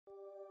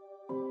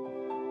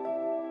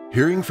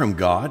Hearing from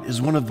God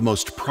is one of the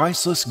most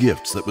priceless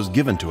gifts that was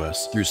given to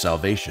us through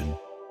salvation.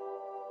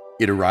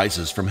 It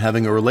arises from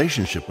having a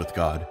relationship with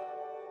God.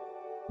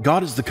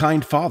 God is the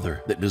kind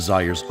Father that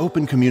desires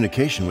open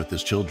communication with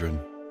His children.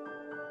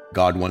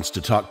 God wants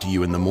to talk to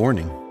you in the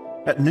morning,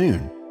 at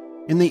noon,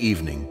 in the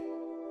evening,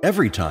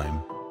 every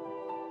time.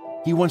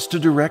 He wants to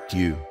direct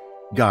you,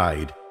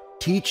 guide,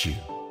 teach you,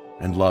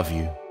 and love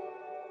you.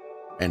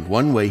 And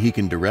one way He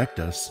can direct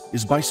us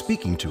is by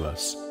speaking to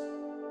us.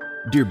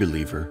 Dear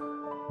believer,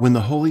 when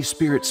the Holy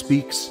Spirit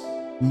speaks,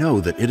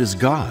 know that it is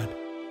God.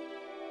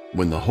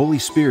 When the Holy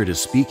Spirit is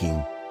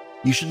speaking,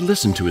 you should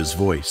listen to His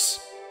voice.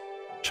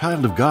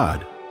 Child of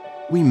God,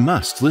 we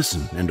must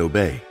listen and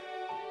obey.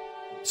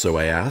 So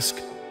I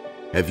ask,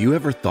 have you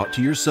ever thought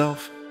to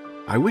yourself,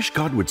 I wish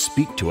God would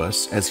speak to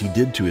us as He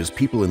did to His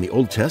people in the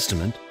Old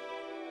Testament?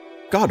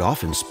 God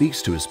often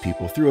speaks to His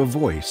people through a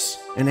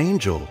voice, an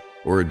angel,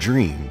 or a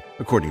dream,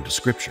 according to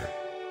Scripture.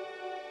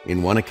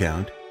 In one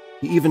account,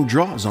 He even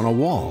draws on a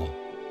wall.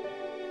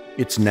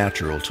 It's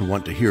natural to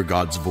want to hear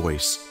God's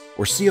voice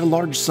or see a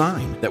large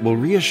sign that will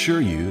reassure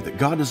you that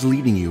God is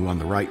leading you on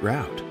the right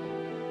route.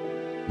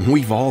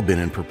 We've all been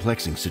in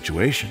perplexing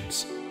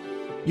situations.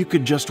 You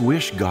could just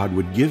wish God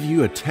would give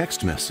you a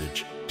text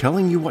message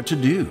telling you what to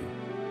do.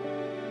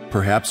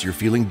 Perhaps you're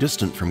feeling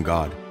distant from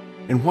God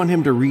and want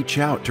Him to reach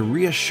out to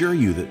reassure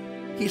you that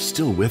He's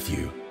still with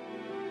you.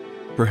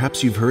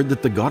 Perhaps you've heard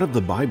that the God of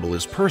the Bible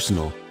is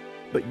personal,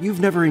 but you've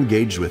never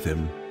engaged with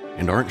Him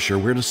and aren't sure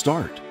where to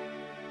start.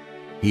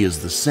 He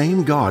is the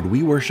same God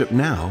we worship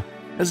now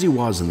as He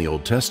was in the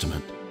Old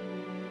Testament.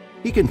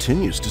 He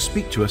continues to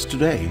speak to us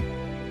today.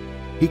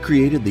 He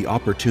created the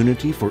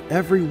opportunity for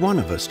every one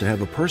of us to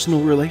have a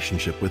personal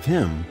relationship with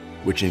Him,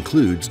 which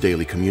includes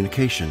daily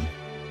communication.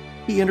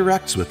 He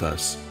interacts with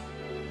us.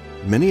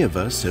 Many of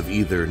us have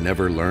either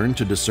never learned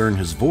to discern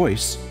His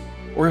voice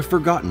or have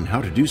forgotten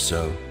how to do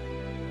so.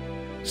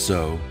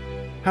 So,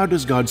 how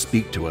does God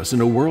speak to us in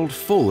a world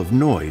full of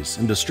noise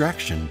and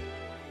distraction?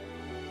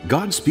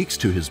 God speaks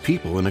to His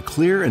people in a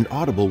clear and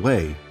audible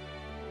way.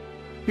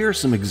 Here are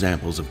some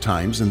examples of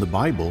times in the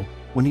Bible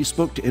when He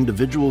spoke to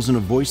individuals in a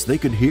voice they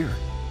could hear.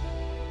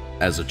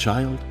 As a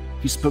child,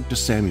 He spoke to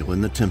Samuel in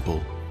the temple.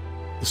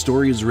 The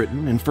story is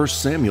written in 1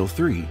 Samuel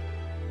 3.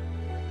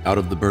 Out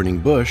of the burning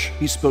bush,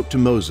 He spoke to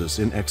Moses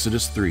in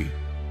Exodus 3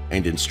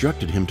 and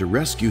instructed him to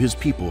rescue His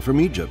people from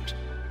Egypt.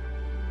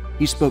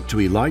 He spoke to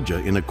Elijah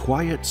in a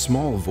quiet,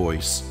 small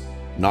voice,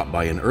 not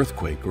by an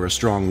earthquake or a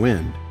strong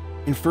wind,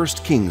 in 1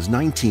 Kings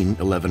 19,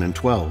 11, and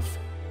 12.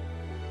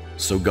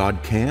 So God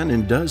can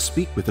and does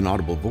speak with an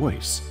audible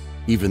voice,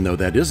 even though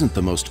that isn't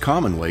the most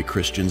common way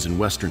Christians in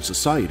Western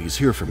societies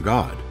hear from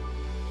God.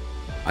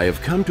 I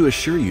have come to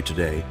assure you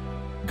today,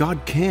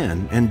 God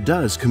can and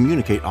does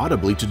communicate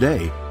audibly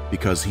today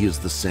because He is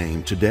the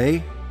same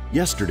today,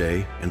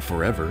 yesterday, and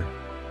forever.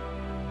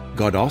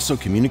 God also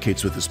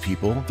communicates with His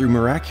people through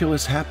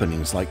miraculous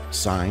happenings like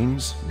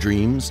signs,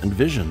 dreams, and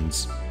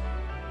visions.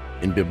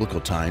 In biblical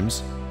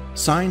times,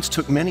 signs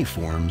took many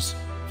forms,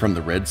 from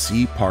the Red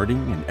Sea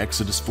parting in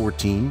Exodus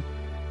 14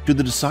 to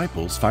the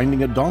disciples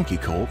finding a donkey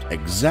colt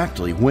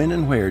exactly when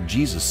and where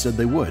Jesus said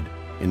they would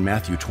in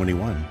Matthew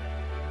 21.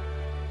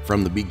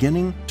 From the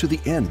beginning to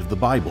the end of the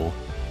Bible,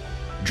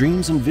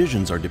 dreams and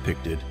visions are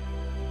depicted.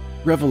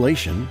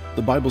 Revelation,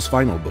 the Bible's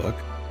final book,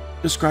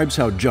 describes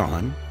how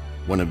John,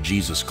 one of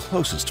Jesus'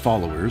 closest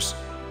followers,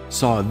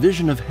 saw a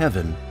vision of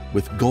heaven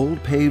with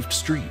gold-paved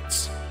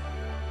streets.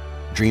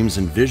 Dreams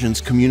and visions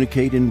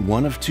communicate in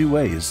one of two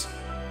ways: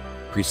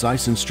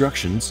 precise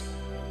instructions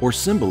or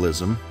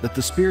symbolism that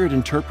the Spirit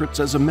interprets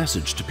as a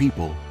message to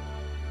people.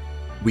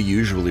 We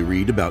usually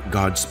read about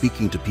God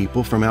speaking to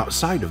people from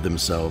outside of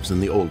themselves in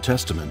the Old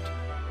Testament,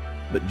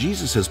 but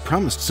Jesus has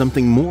promised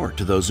something more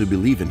to those who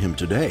believe in Him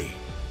today.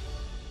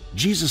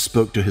 Jesus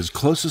spoke to His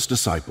closest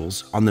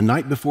disciples on the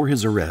night before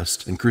His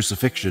arrest and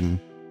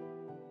crucifixion.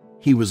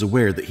 He was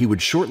aware that He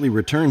would shortly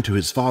return to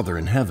His Father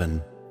in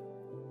heaven.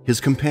 His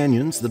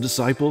companions, the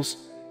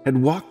disciples, had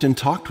walked and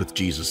talked with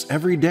Jesus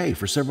every day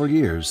for several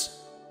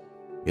years.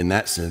 In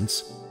that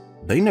sense,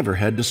 they never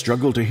had to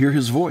struggle to hear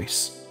His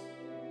voice.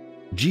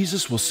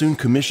 Jesus will soon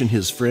commission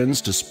His friends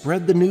to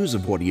spread the news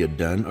of what He had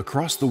done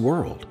across the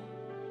world.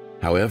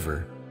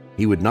 However,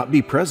 He would not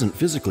be present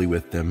physically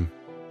with them.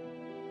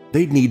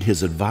 They'd need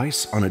His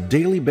advice on a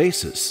daily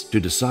basis to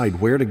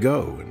decide where to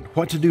go and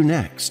what to do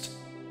next.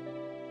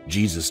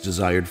 Jesus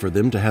desired for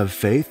them to have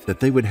faith that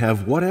they would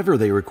have whatever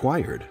they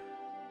required.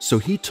 So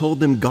He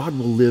told them God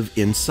will live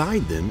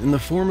inside them in the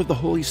form of the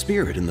Holy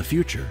Spirit in the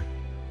future.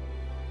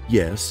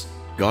 Yes,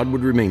 God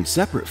would remain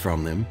separate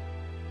from them,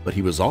 but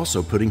He was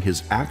also putting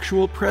His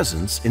actual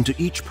presence into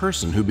each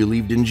person who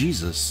believed in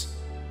Jesus.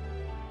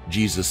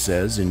 Jesus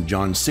says in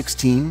John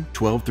 16,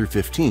 12 through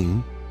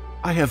 15,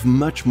 "I have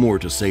much more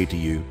to say to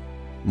you,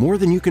 more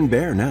than you can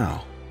bear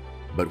now.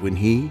 But when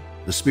He,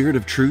 the Spirit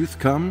of truth,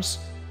 comes,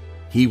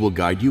 He will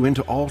guide you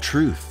into all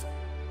truth.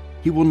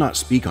 He will not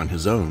speak on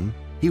His own.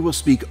 He will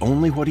speak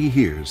only what He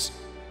hears,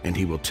 and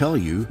He will tell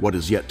you what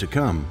is yet to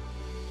come.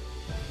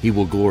 He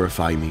will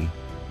glorify me,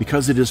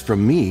 because it is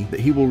from me that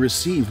he will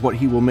receive what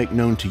he will make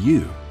known to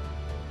you.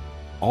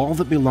 All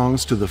that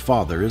belongs to the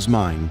Father is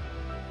mine.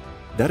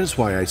 That is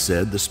why I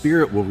said the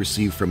Spirit will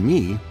receive from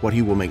me what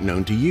he will make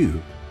known to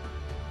you.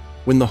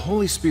 When the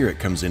Holy Spirit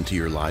comes into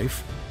your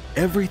life,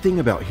 everything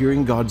about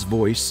hearing God's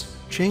voice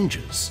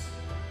changes.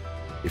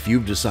 If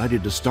you've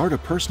decided to start a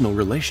personal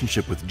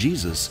relationship with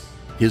Jesus,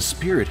 His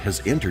Spirit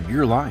has entered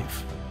your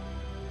life.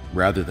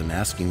 Rather than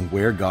asking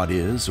where God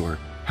is or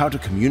how to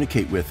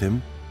communicate with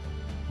Him,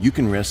 you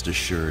can rest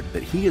assured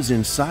that He is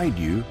inside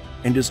you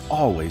and is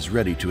always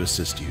ready to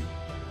assist you.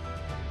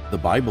 The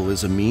Bible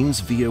is a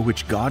means via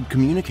which God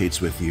communicates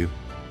with you.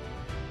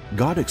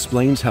 God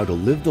explains how to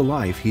live the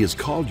life He has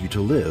called you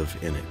to live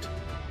in it.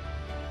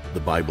 The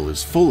Bible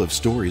is full of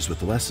stories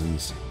with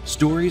lessons,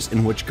 stories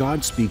in which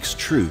God speaks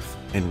truth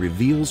and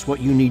reveals what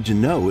you need to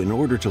know in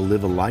order to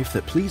live a life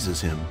that pleases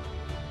Him.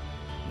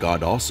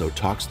 God also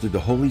talks through the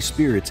Holy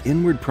Spirit's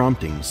inward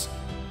promptings.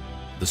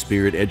 The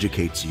Spirit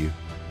educates you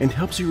and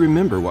helps you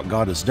remember what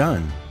God has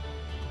done.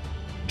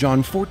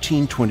 John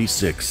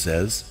 14:26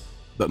 says,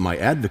 "But my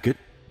advocate,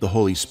 the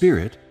Holy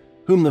Spirit,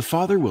 whom the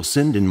Father will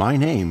send in my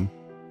name,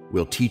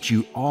 will teach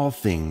you all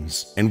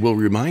things and will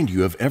remind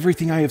you of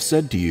everything I have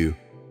said to you."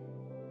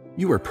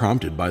 You are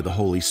prompted by the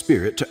Holy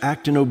Spirit to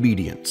act in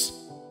obedience,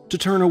 to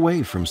turn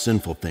away from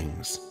sinful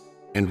things,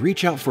 and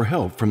reach out for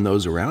help from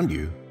those around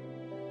you.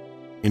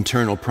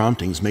 Internal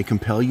promptings may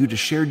compel you to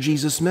share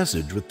Jesus'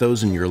 message with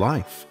those in your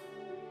life.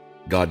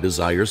 God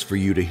desires for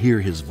you to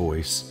hear His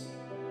voice.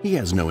 He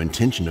has no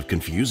intention of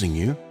confusing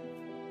you.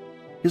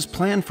 His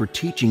plan for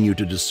teaching you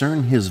to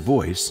discern His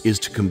voice is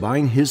to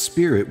combine His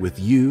Spirit with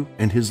you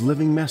and His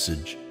living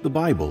message, the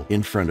Bible,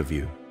 in front of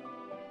you.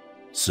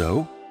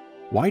 So,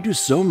 why do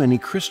so many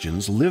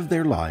Christians live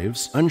their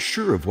lives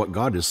unsure of what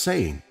God is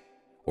saying,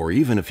 or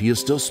even if He is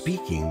still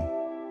speaking?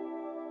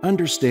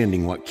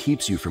 Understanding what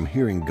keeps you from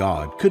hearing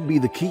God could be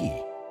the key.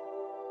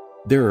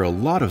 There are a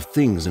lot of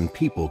things and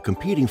people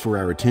competing for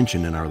our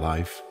attention in our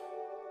life.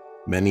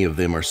 Many of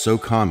them are so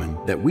common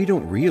that we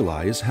don't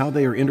realize how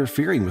they are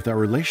interfering with our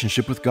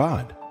relationship with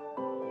God.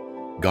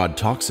 God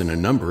talks in a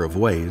number of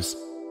ways,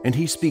 and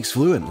He speaks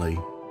fluently.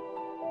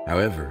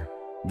 However,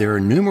 there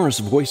are numerous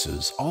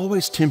voices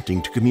always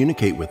tempting to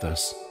communicate with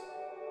us.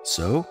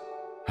 So,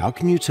 how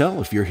can you tell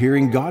if you're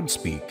hearing God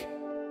speak?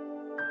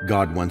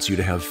 God wants you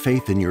to have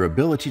faith in your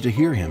ability to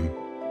hear Him.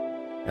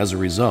 As a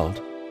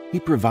result, He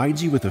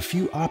provides you with a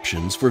few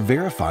options for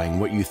verifying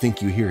what you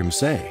think you hear Him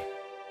say.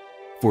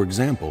 For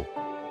example,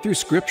 through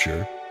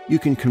Scripture, you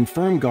can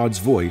confirm God's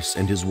voice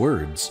and His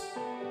words.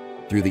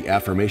 Through the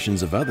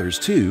affirmations of others,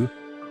 too,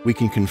 we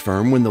can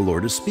confirm when the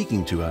Lord is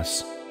speaking to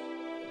us.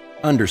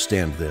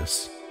 Understand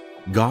this: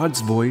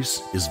 God's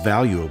voice is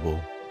valuable.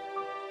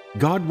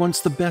 God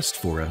wants the best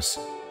for us,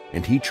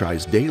 and He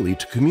tries daily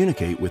to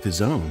communicate with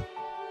His own.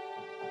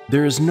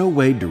 There is no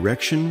way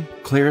direction,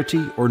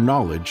 clarity, or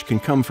knowledge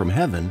can come from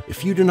heaven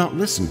if you do not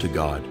listen to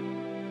God.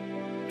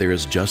 There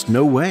is just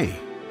no way.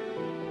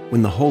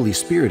 When the Holy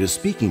Spirit is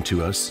speaking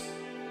to us,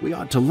 we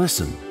ought to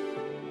listen.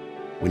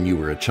 When you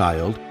were a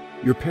child,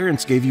 your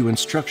parents gave you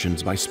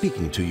instructions by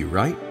speaking to you,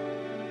 right?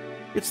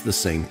 It's the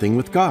same thing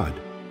with God.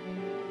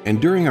 And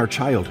during our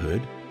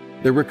childhood,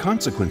 there were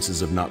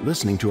consequences of not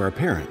listening to our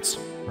parents,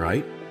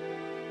 right?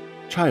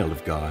 Child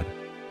of God,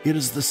 it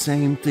is the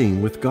same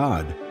thing with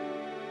God.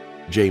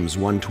 James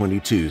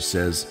 1:22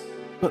 says,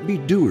 "But be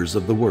doers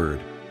of the word,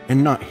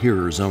 and not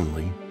hearers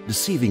only,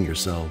 deceiving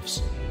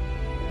yourselves."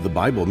 The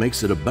Bible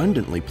makes it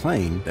abundantly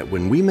plain that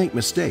when we make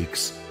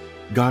mistakes,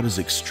 God is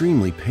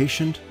extremely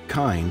patient,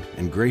 kind,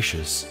 and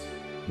gracious.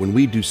 When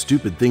we do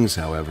stupid things,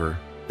 however,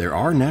 there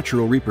are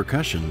natural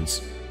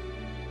repercussions.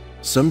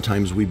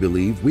 Sometimes we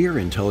believe we are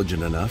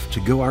intelligent enough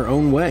to go our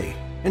own way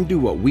and do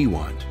what we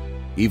want,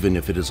 even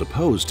if it is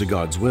opposed to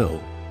God's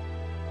will.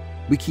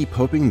 We keep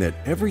hoping that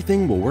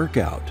everything will work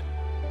out,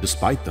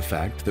 despite the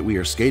fact that we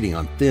are skating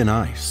on thin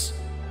ice.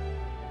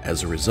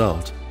 As a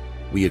result,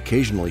 we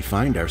occasionally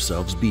find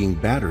ourselves being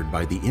battered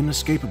by the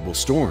inescapable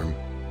storm.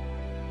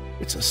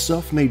 It's a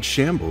self-made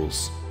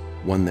shambles,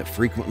 one that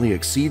frequently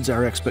exceeds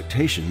our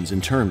expectations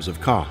in terms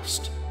of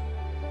cost.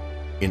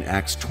 In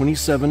Acts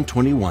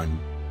 27:21,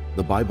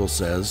 the Bible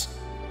says,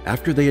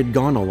 "After they had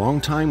gone a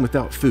long time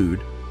without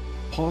food,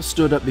 Paul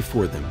stood up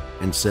before them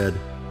and said,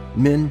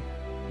 'Men,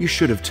 you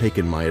should have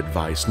taken my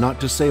advice not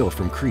to sail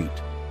from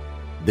Crete.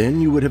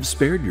 Then you would have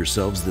spared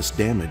yourselves this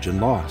damage and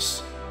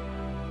loss.'"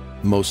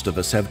 Most of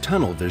us have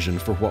tunnel vision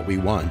for what we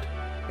want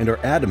and are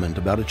adamant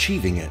about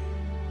achieving it.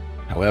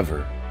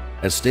 However,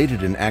 as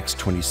stated in Acts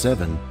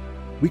 27,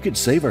 we could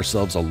save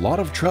ourselves a lot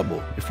of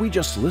trouble if we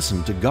just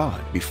listened to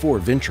God before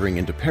venturing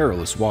into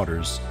perilous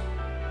waters.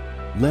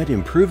 Let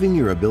improving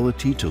your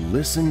ability to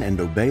listen and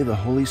obey the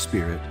Holy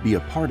Spirit be a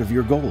part of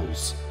your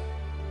goals.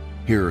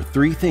 Here are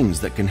 3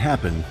 things that can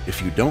happen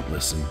if you don't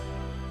listen.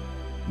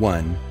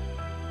 1.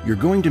 You're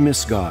going to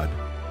miss God.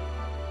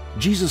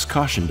 Jesus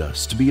cautioned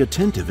us to be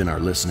attentive in our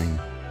listening.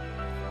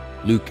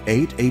 Luke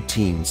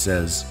 8:18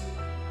 says,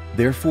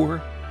 "Therefore,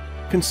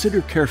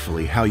 consider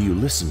carefully how you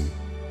listen.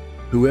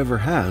 Whoever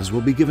has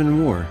will be given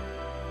more,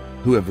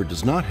 Whoever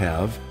does not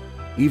have,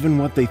 even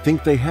what they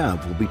think they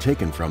have will be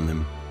taken from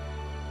them.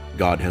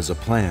 God has a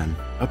plan,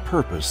 a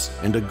purpose,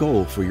 and a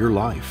goal for your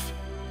life.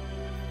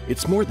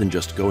 It's more than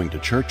just going to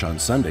church on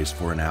Sundays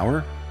for an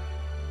hour.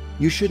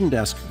 You shouldn't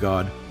ask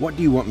God, "What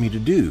do you want me to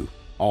do?"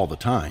 all the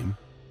time.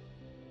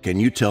 Can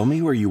you tell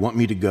me where you want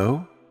me to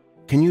go?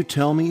 Can you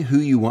tell me who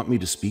you want me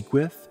to speak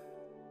with?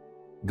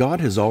 God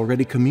has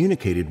already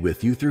communicated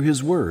with you through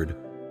His Word.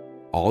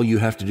 All you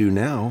have to do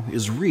now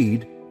is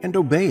read and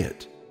obey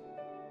it.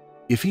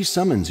 If He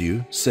summons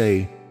you,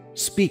 say,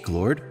 "Speak,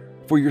 Lord,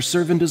 for your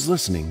servant is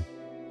listening."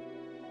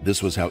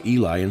 This was how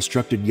Eli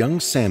instructed young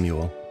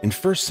Samuel in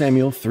 1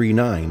 Samuel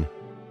 3:9.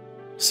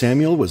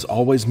 Samuel was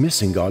always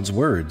missing God's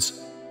words,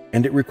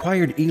 and it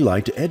required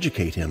Eli to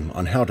educate him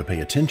on how to pay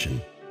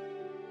attention.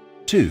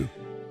 2.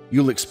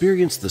 You'll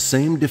experience the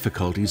same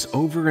difficulties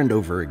over and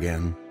over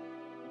again.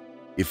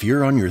 If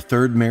you're on your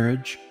third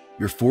marriage,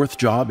 your fourth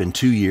job in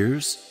 2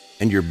 years,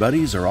 and your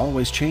buddies are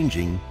always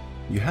changing,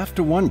 you have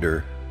to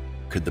wonder,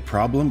 could the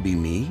problem be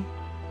me?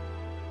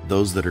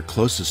 Those that are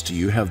closest to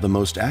you have the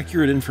most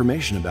accurate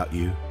information about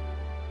you.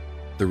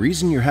 The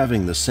reason you're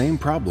having the same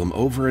problem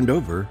over and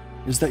over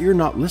is that you're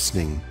not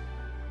listening.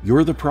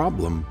 You're the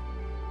problem.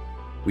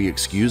 We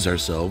excuse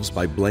ourselves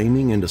by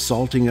blaming and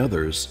assaulting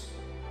others.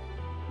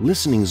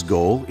 Listening's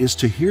goal is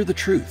to hear the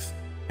truth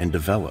and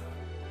develop.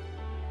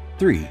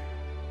 3.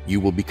 You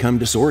will become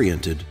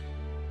disoriented.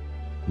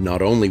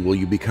 Not only will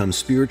you become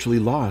spiritually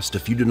lost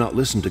if you do not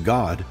listen to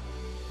God,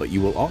 but you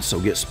will also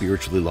get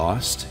spiritually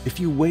lost if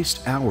you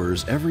waste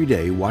hours every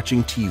day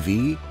watching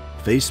TV,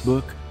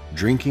 Facebook,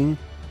 drinking,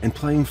 and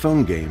playing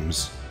phone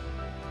games.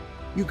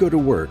 You go to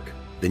work,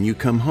 then you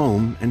come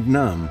home and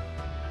numb.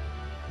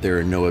 There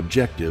are no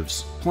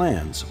objectives,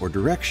 plans, or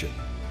direction.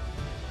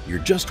 You're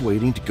just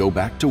waiting to go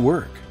back to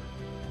work.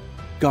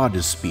 God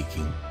is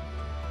speaking.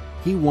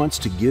 He wants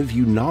to give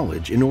you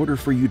knowledge in order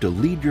for you to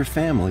lead your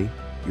family,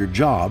 your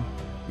job,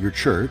 your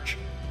church,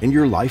 and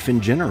your life in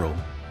general.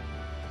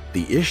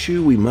 The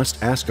issue we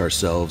must ask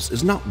ourselves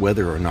is not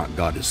whether or not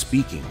God is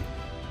speaking,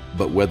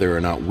 but whether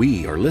or not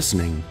we are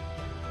listening.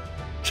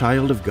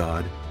 Child of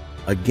God,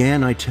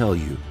 again I tell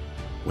you,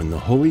 when the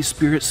Holy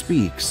Spirit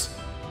speaks,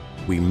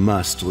 we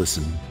must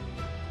listen.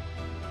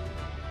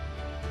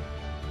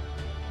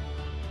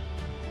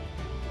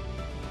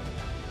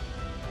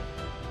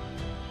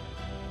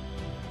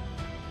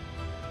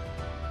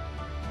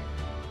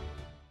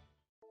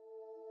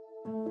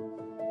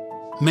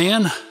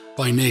 Man,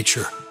 by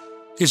nature,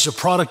 is a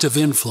product of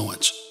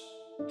influence.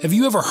 Have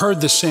you ever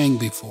heard the saying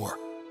before?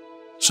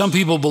 Some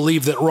people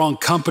believe that wrong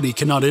company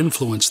cannot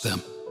influence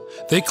them.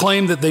 They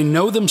claim that they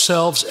know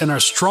themselves and are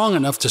strong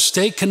enough to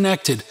stay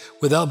connected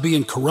without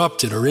being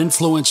corrupted or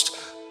influenced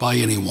by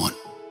anyone.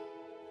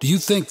 Do you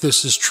think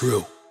this is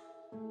true?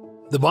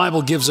 The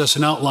Bible gives us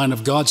an outline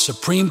of God's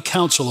supreme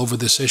counsel over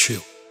this issue,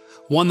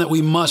 one that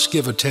we must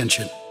give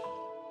attention.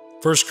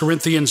 1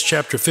 Corinthians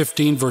chapter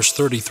 15, verse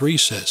 33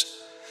 says,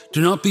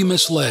 "Do not be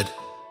misled.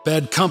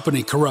 Bad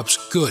company corrupts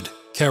good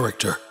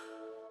character."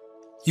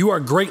 You are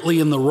greatly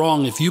in the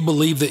wrong if you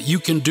believe that you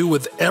can do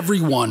with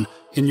everyone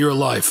in your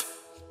life.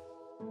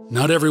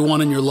 Not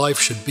everyone in your life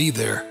should be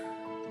there.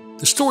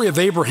 The story of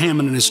Abraham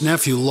and his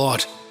nephew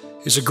Lot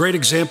is a great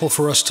example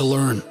for us to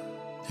learn.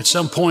 At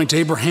some point,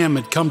 Abraham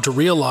had come to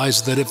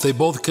realize that if they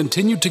both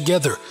continued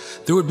together,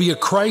 there would be a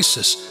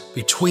crisis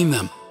between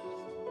them.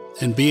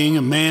 And being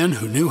a man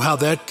who knew how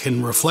that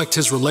can reflect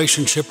his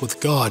relationship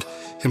with God,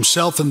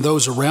 himself and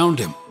those around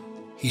him,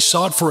 he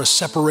sought for a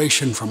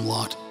separation from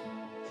Lot.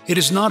 It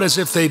is not as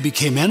if they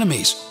became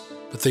enemies,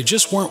 but they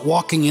just weren't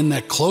walking in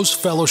that close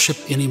fellowship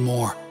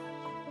anymore.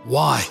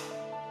 Why?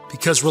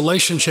 Because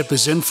relationship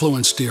is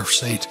influence, dear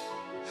saint.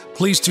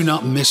 Please do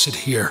not miss it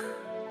here.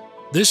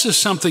 This is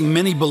something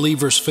many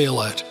believers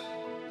fail at.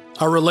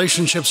 Our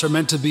relationships are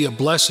meant to be a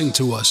blessing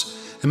to us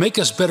and make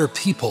us better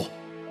people.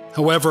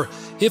 However,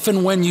 if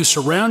and when you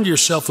surround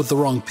yourself with the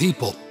wrong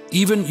people,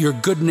 even your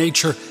good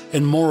nature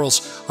and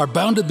morals are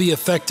bound to be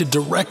affected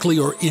directly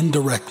or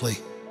indirectly.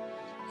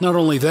 Not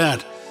only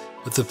that,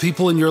 but the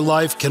people in your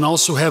life can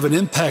also have an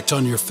impact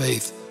on your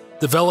faith,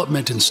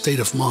 development, and state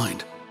of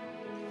mind.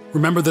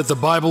 Remember that the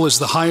Bible is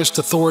the highest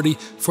authority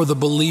for the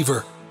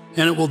believer,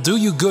 and it will do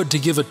you good to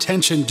give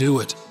attention to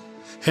it.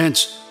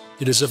 Hence,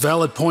 it is a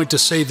valid point to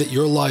say that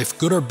your life,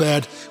 good or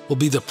bad, will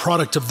be the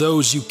product of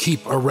those you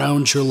keep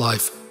around your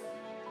life.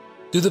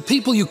 Do the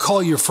people you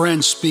call your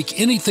friends speak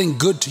anything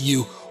good to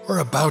you or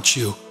about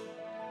you?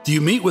 Do you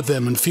meet with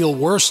them and feel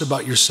worse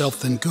about yourself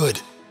than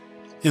good?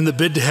 In the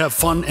bid to have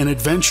fun and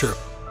adventure,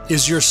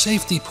 is your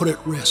safety put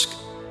at risk?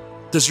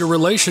 Does your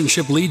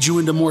relationship lead you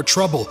into more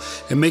trouble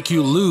and make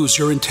you lose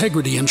your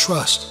integrity and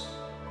trust?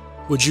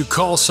 Would you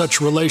call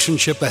such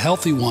relationship a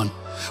healthy one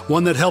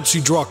that helps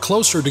you draw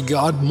closer to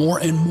God more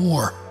and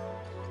more?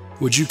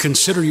 Would you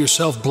consider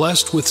yourself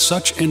blessed with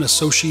such an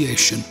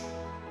association?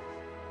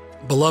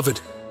 Beloved,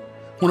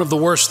 one of the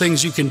worst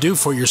things you can do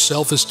for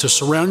yourself is to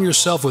surround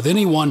yourself with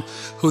anyone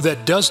who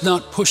that does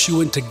not push you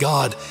into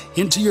God,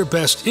 into your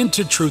best,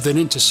 into truth, and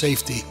into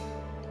safety.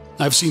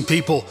 I've seen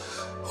people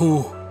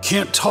who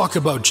can't talk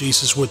about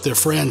Jesus with their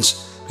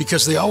friends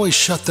because they always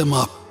shut them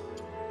up.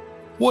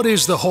 What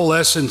is the whole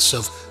essence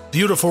of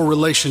beautiful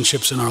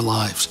relationships in our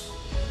lives?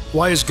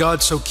 Why is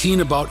God so keen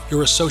about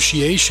your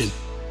association?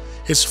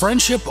 Is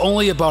friendship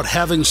only about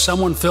having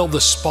someone fill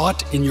the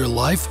spot in your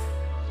life?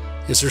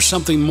 Is there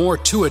something more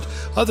to it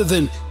other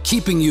than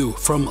keeping you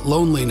from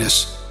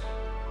loneliness?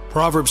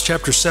 Proverbs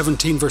chapter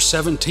 17 verse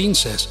 17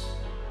 says,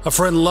 "A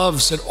friend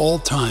loves at all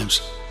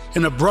times,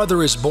 and a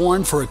brother is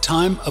born for a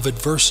time of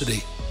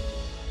adversity."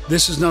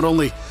 This is not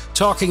only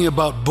talking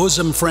about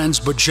bosom friends,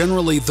 but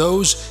generally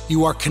those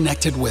you are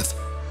connected with.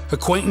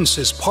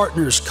 Acquaintances,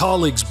 partners,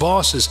 colleagues,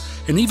 bosses,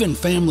 and even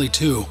family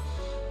too.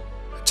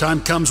 A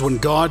time comes when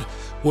God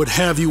would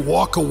have you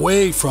walk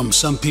away from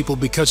some people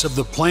because of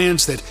the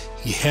plans that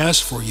He has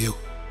for you.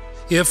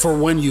 If or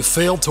when you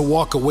fail to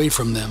walk away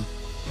from them,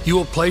 you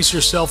will place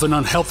yourself in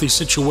unhealthy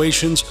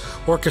situations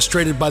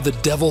orchestrated by the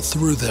devil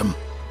through them.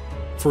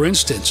 For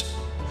instance,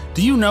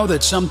 do you know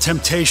that some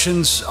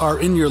temptations are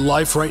in your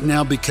life right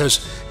now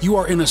because you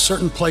are in a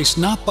certain place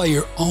not by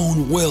your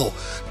own will,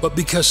 but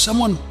because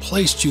someone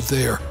placed you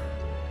there?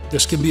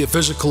 This can be a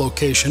physical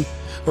location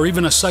or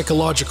even a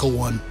psychological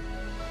one.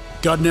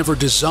 God never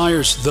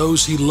desires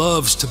those He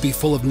loves to be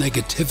full of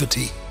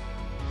negativity.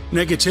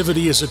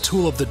 Negativity is a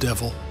tool of the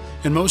devil,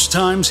 and most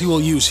times he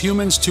will use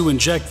humans to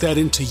inject that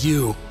into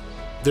you,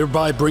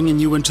 thereby bringing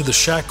you into the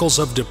shackles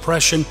of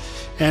depression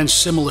and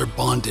similar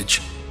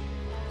bondage.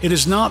 It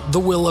is not the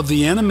will of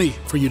the enemy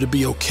for you to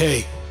be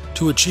okay,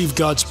 to achieve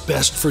God's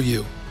best for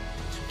you,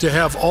 to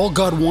have all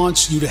God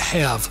wants you to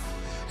have,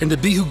 and to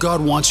be who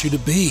God wants you to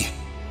be.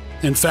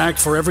 In fact,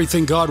 for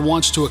everything God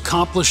wants to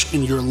accomplish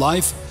in your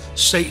life,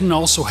 Satan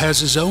also has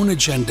his own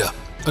agenda,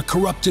 a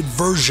corrupted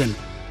version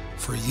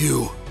for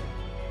you.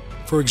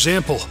 For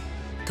example,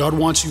 God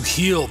wants you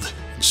healed,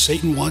 and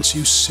Satan wants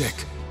you sick.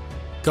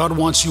 God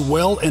wants you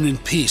well and in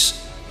peace,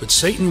 but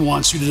Satan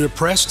wants you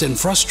depressed and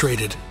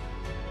frustrated.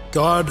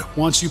 God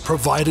wants you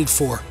provided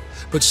for,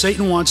 but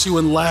Satan wants you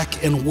in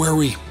lack and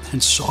worry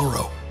and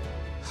sorrow.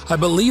 I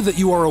believe that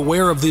you are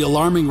aware of the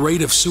alarming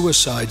rate of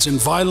suicides and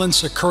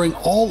violence occurring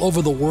all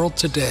over the world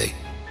today,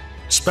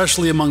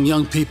 especially among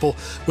young people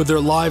with their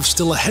lives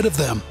still ahead of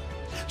them,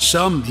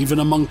 some even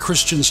among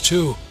Christians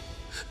too.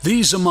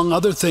 These, among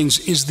other things,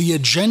 is the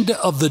agenda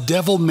of the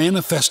devil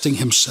manifesting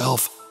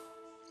himself.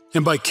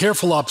 And by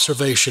careful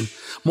observation,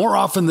 more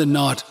often than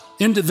not,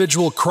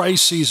 individual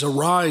crises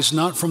arise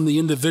not from the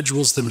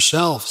individuals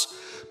themselves,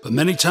 but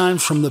many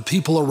times from the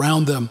people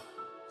around them.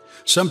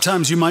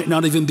 Sometimes you might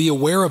not even be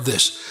aware of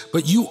this,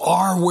 but you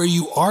are where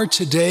you are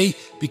today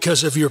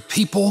because of your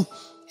people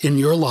in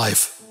your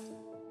life.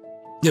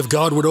 If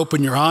God would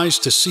open your eyes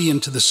to see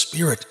into the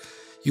Spirit,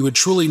 you would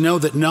truly know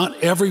that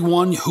not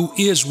everyone who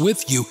is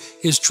with you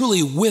is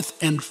truly with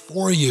and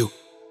for you.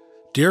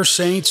 Dear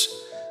saints,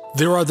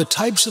 there are the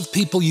types of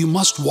people you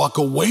must walk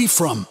away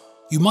from.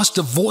 You must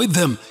avoid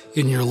them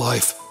in your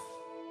life.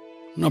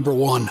 Number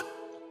one,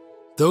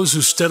 those who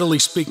steadily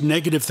speak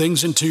negative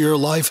things into your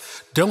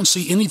life don't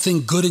see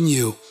anything good in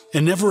you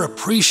and never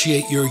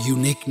appreciate your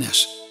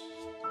uniqueness.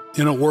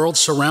 In a world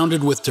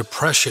surrounded with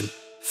depression,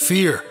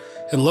 fear,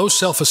 and low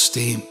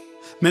self-esteem,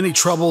 many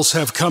troubles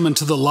have come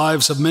into the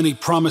lives of many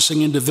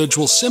promising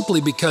individuals simply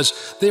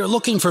because they are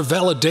looking for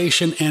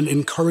validation and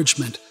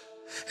encouragement.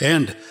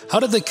 And how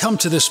did they come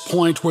to this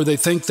point where they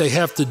think they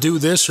have to do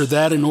this or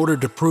that in order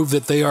to prove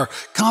that they are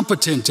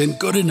competent and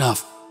good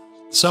enough?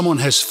 Someone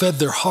has fed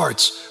their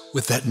hearts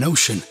with that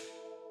notion.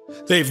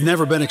 They've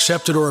never been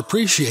accepted or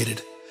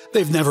appreciated.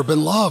 They've never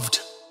been loved.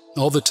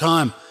 All the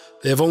time,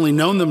 they have only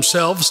known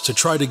themselves to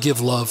try to give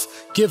love,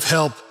 give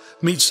help,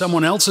 meet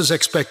someone else's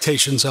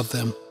expectations of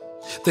them.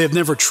 They have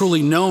never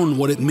truly known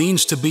what it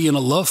means to be in a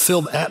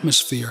love-filled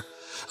atmosphere,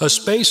 a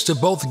space to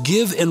both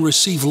give and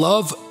receive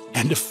love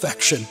and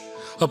affection,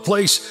 a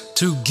place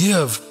to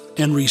give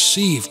and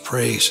receive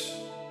praise.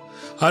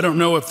 I don't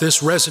know if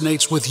this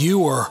resonates with you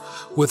or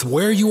with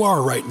where you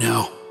are right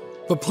now,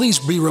 but please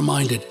be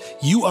reminded,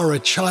 you are a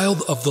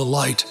child of the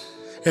light,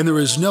 and there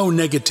is no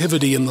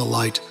negativity in the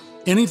light,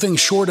 anything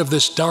short of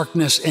this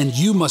darkness, and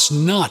you must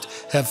not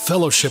have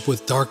fellowship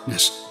with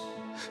darkness.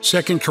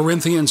 2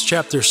 Corinthians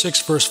chapter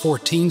 6, verse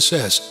 14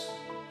 says,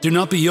 "Do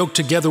not be yoked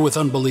together with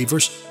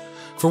unbelievers,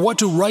 for what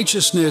do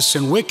righteousness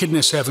and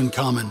wickedness have in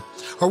common?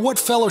 Or what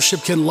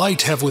fellowship can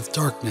light have with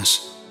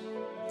darkness?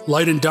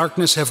 Light and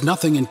darkness have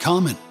nothing in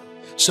common.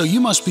 So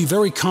you must be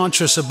very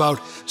conscious about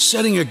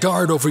setting a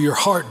guard over your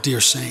heart,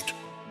 dear saint.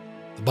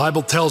 The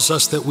Bible tells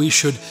us that we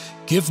should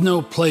give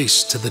no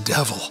place to the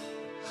devil.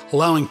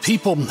 Allowing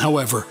people,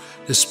 however,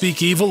 to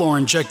speak evil or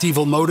inject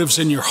evil motives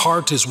in your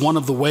heart is one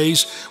of the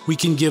ways we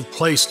can give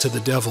place to the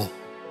devil.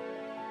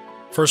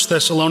 1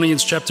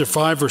 Thessalonians chapter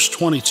 5, verse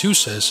 22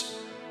 says,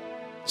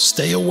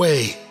 "Stay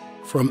away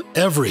from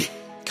every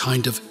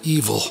kind of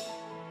evil."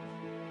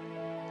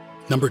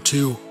 Number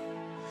two,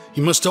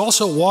 you must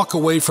also walk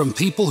away from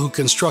people who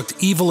construct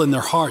evil in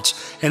their hearts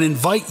and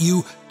invite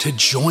you to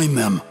join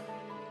them.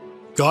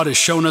 God has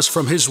shown us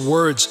from His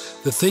words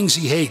the things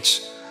He hates.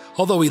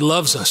 Although He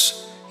loves us,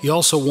 He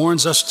also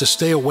warns us to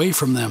stay away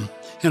from them.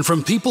 and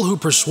from people who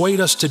persuade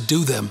us to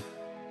do them.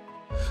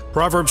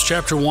 Proverbs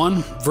chapter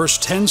 1, verse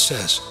 10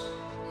 says,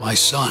 "My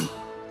son,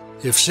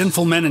 if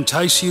sinful men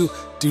entice you,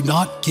 do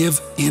not give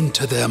in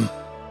to them.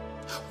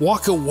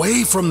 Walk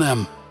away from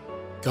them.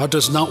 God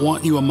does not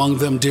want you among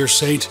them, dear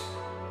saint."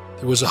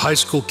 There was a high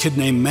school kid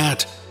named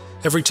Matt.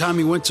 Every time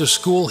he went to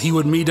school, he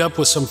would meet up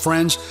with some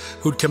friends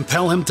who'd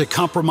compel him to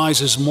compromise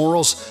his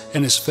morals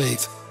and his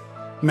faith.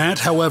 Matt,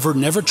 however,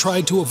 never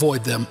tried to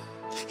avoid them.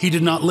 He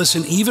did not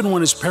listen even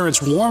when his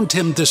parents warned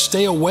him to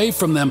stay away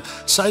from them,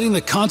 citing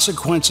the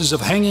consequences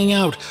of hanging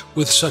out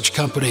with such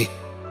company.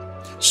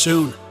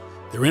 Soon,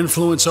 their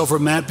influence over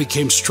Matt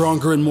became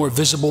stronger and more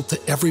visible to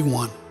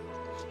everyone.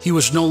 He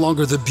was no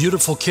longer the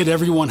beautiful kid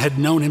everyone had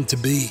known him to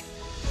be.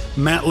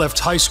 Matt left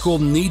high school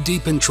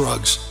knee-deep in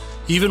drugs.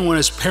 Even when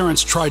his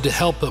parents tried to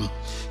help him,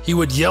 he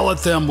would yell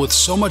at them with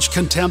so much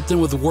contempt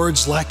and with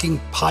words lacking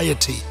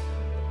piety.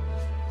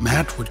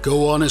 Matt would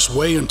go on his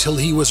way until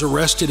he was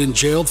arrested and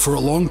jailed for a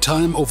long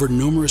time over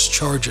numerous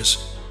charges.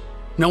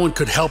 No one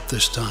could help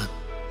this time,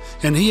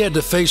 and he had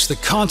to face the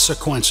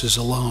consequences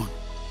alone.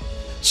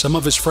 Some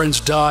of his friends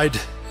died,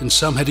 and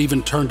some had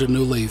even turned a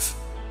new leaf.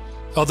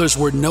 Others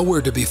were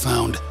nowhere to be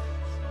found,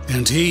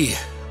 and he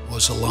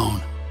was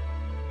alone.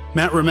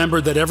 Matt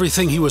remembered that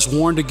everything he was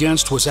warned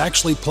against was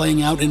actually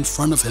playing out in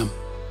front of him.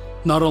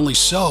 Not only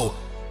so,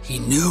 he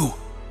knew.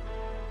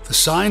 The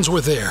signs were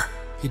there.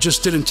 He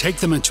just didn't take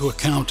them into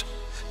account.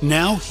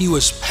 Now he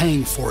was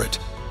paying for it.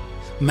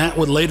 Matt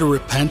would later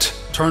repent,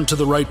 turn to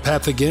the right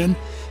path again,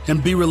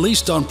 and be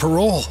released on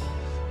parole.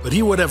 But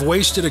he would have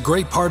wasted a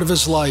great part of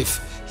his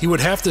life. He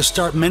would have to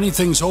start many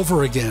things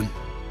over again.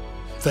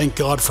 Thank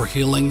God for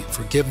healing,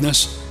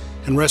 forgiveness,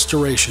 and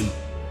restoration.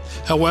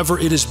 However,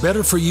 it is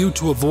better for you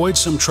to avoid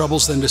some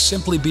troubles than to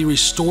simply be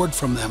restored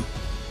from them.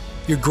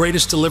 Your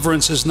greatest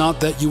deliverance is not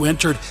that you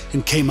entered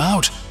and came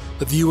out,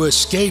 but that you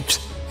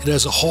escaped it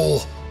as a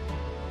whole.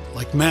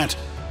 Like Matt,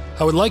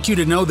 I would like you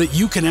to know that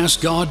you can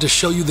ask God to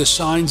show you the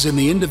signs and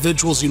the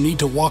individuals you need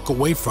to walk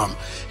away from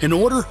in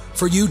order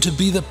for you to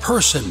be the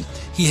person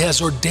He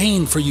has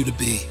ordained for you to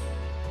be.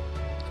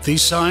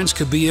 These signs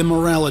could be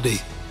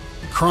immorality,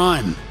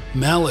 crime,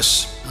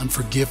 malice,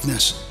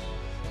 unforgiveness,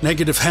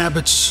 negative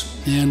habits,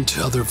 and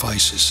other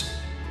vices.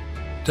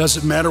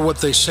 Doesn't matter what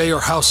they say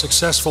or how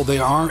successful they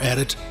are at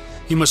it,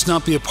 you must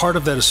not be a part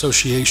of that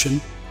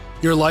association.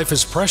 Your life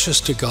is precious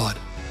to God.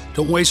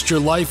 Don't waste your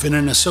life in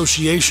an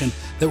association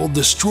that will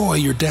destroy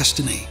your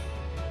destiny.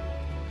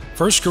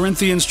 1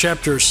 Corinthians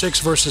chapter 6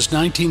 verses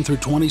 19 through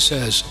 20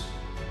 says,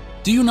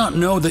 "Do you not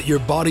know that your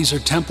bodies are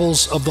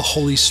temples of the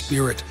Holy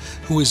Spirit,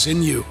 who is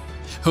in you,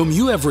 whom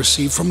you have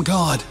received from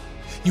God?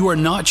 You are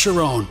not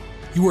your own.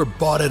 You were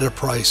bought at a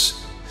price.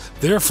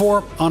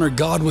 Therefore, honor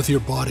God with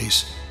your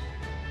bodies."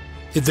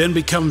 It then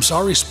becomes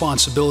our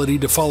responsibility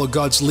to follow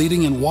God's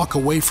leading and walk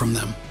away from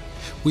them.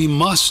 We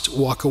must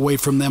walk away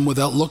from them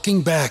without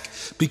looking back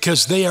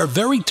because they are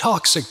very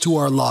toxic to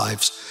our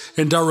lives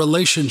and our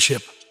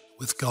relationship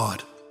with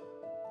God.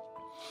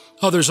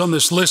 Others on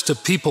this list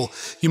of people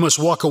you must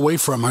walk away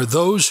from are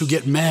those who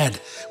get mad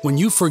when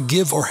you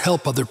forgive or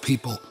help other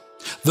people,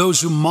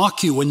 those who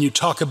mock you when you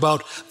talk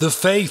about the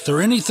faith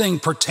or anything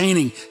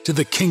pertaining to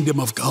the kingdom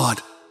of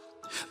God,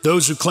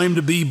 those who claim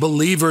to be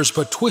believers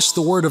but twist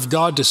the word of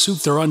God to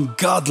suit their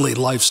ungodly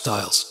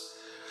lifestyles,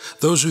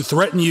 those who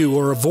threaten you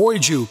or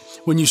avoid you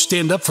when you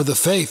stand up for the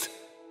faith,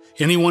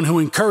 anyone who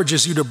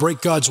encourages you to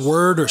break God's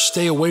word or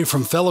stay away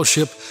from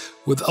fellowship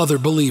with other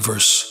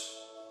believers.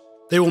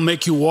 They will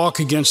make you walk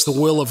against the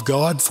will of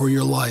God for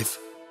your life.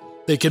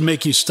 They can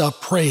make you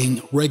stop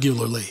praying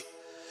regularly.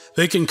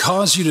 They can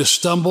cause you to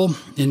stumble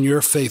in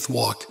your faith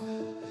walk.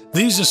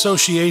 These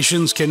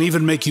associations can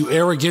even make you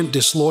arrogant,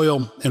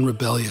 disloyal, and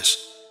rebellious.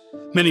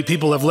 Many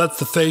people have left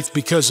the faith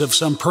because of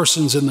some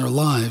persons in their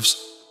lives.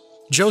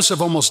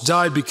 Joseph almost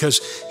died because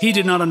he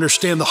did not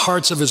understand the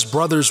hearts of his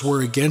brothers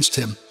were against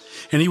him,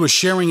 and he was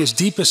sharing his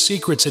deepest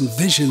secrets and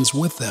visions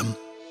with them.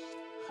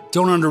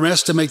 Don't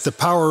underestimate the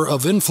power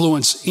of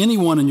influence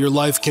anyone in your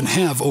life can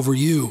have over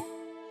you.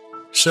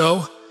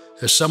 So,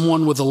 as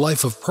someone with a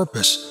life of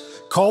purpose,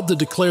 called to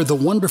declare the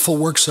wonderful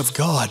works of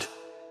God,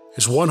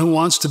 as one who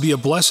wants to be a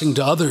blessing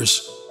to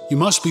others, you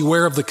must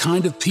beware of the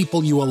kind of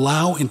people you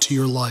allow into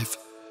your life.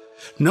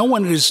 Know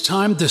when it is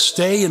time to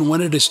stay and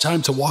when it is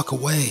time to walk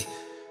away.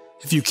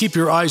 If you keep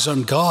your eyes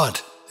on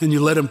God and you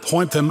let Him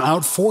point them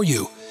out for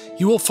you,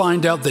 you will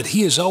find out that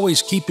He is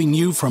always keeping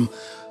you from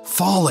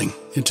falling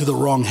into the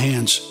wrong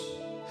hands.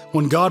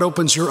 When God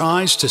opens your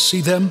eyes to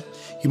see them,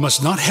 you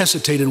must not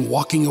hesitate in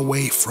walking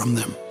away from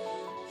them.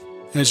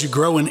 As you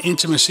grow in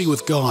intimacy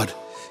with God,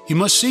 you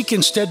must seek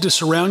instead to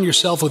surround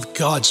yourself with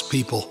God's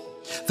people,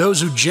 those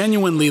who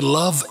genuinely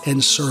love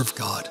and serve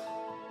God.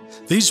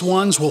 These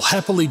ones will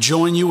happily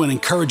join you and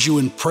encourage you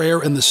in prayer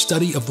and the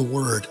study of the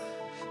Word.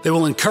 They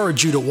will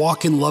encourage you to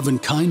walk in love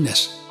and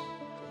kindness.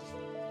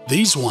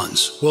 These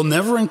ones will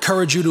never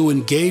encourage you to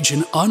engage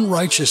in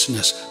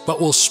unrighteousness, but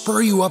will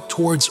spur you up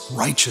towards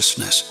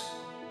righteousness.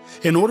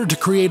 In order to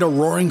create a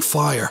roaring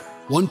fire,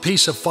 one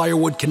piece of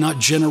firewood cannot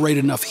generate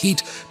enough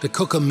heat to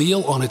cook a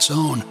meal on its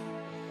own.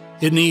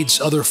 It needs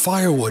other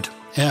firewood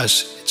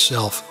as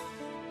itself.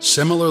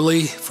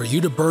 Similarly, for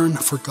you to burn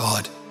for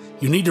God,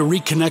 you need to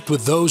reconnect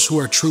with those who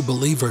are true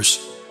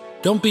believers.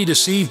 Don't be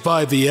deceived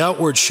by the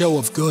outward show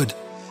of good.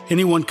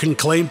 Anyone can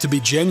claim to be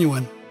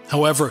genuine.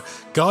 However,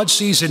 God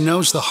sees and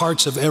knows the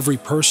hearts of every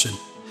person.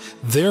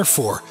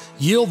 Therefore,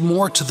 yield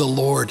more to the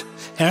Lord.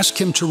 Ask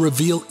Him to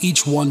reveal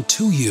each one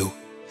to you.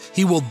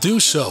 He will do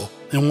so,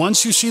 and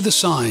once you see the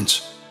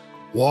signs,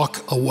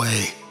 walk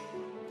away.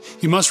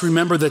 You must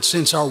remember that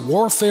since our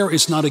warfare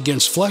is not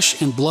against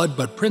flesh and blood,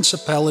 but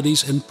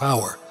principalities and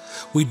power,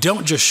 we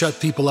don't just shut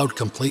people out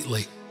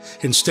completely.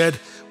 Instead,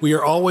 we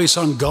are always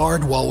on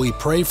guard while we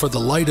pray for the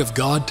light of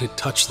God to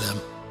touch them.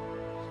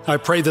 I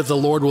pray that the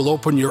Lord will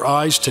open your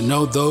eyes to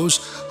know those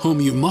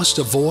whom you must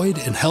avoid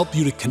and help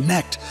you to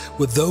connect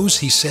with those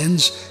He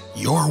sends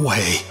your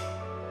way.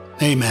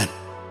 Amen.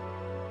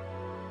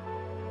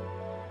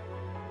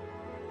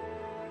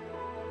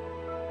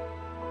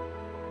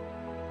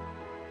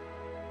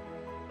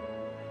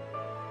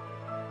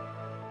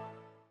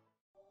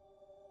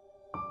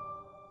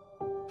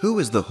 Who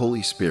is the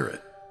Holy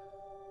Spirit?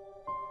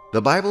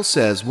 The Bible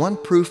says one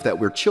proof that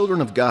we're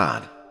children of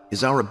God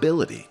is our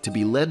ability to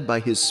be led by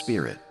His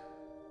Spirit.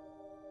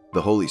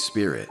 The Holy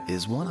Spirit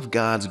is one of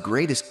God's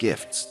greatest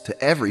gifts to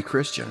every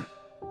Christian,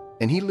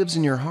 and He lives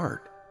in your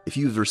heart if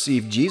you've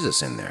received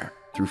Jesus in there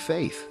through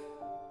faith.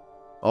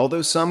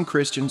 Although some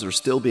Christians are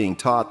still being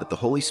taught that the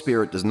Holy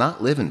Spirit does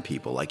not live in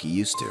people like He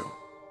used to,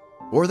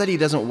 or that He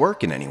doesn't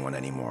work in anyone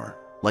anymore,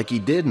 like He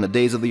did in the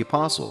days of the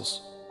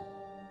apostles.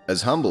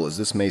 As humble as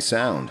this may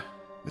sound,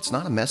 it's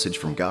not a message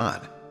from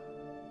God.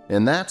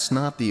 And that's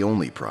not the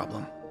only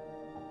problem.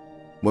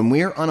 When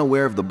we're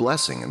unaware of the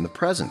blessing and the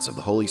presence of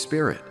the Holy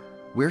Spirit,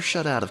 we're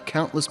shut out of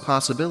countless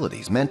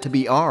possibilities meant to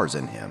be ours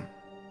in Him.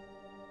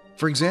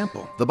 For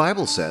example, the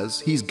Bible says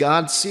He's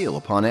God's seal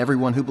upon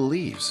everyone who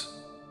believes,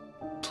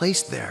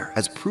 placed there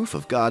as proof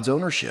of God's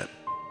ownership,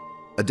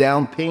 a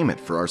down payment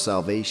for our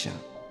salvation,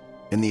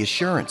 and the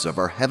assurance of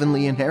our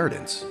heavenly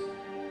inheritance.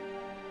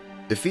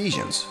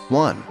 Ephesians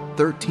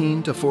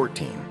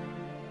 1:13-14.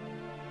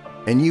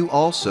 And you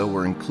also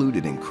were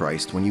included in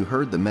Christ when you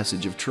heard the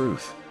message of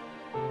truth,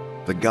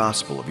 the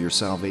gospel of your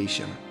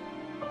salvation.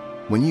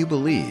 When you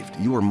believed,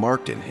 you were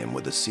marked in Him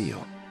with a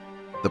seal,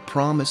 the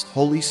promised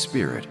Holy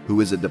Spirit,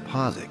 who is a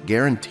deposit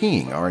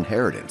guaranteeing our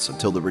inheritance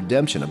until the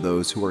redemption of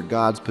those who are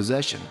God's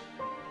possession,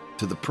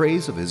 to the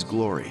praise of His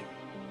glory.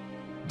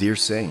 Dear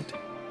Saint,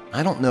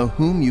 I don't know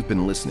whom you've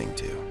been listening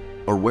to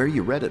or where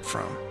you read it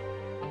from,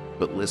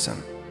 but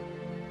listen.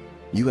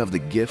 You have the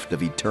gift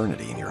of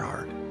eternity in your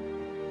heart,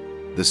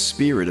 the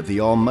Spirit of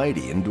the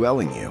Almighty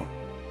indwelling you.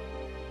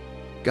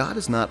 God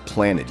has not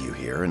planted you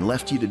here and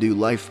left you to do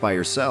life by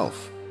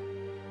yourself.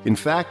 In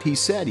fact, He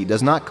said He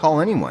does not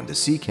call anyone to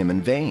seek Him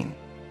in vain.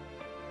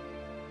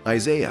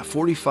 Isaiah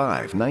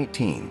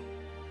 45:19.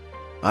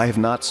 I have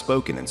not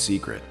spoken in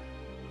secret,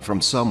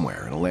 from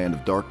somewhere in a land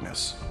of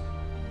darkness.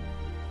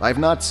 I have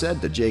not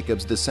said to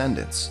Jacob's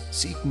descendants,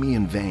 seek me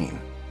in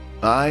vain.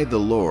 I, the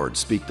Lord,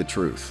 speak the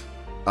truth.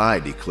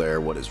 I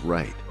declare what is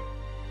right.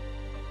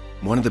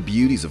 One of the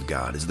beauties of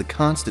God is the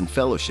constant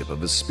fellowship of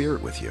His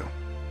Spirit with you.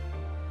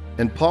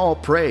 And Paul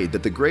prayed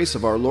that the grace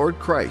of our Lord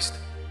Christ,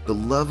 the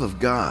love of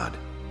God,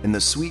 and the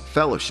sweet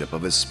fellowship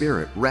of His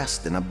Spirit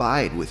rest and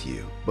abide with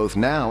you, both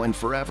now and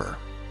forever.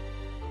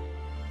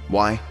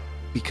 Why?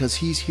 Because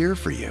He's here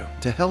for you,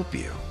 to help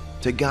you,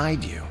 to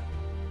guide you,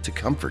 to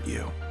comfort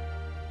you,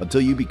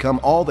 until you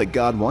become all that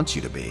God wants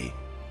you to be.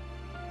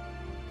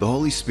 The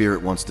Holy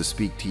Spirit wants to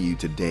speak to you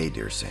today,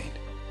 dear Saint.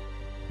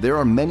 There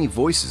are many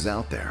voices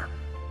out there,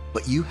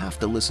 but you have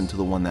to listen to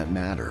the one that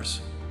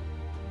matters.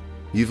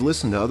 You've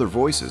listened to other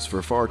voices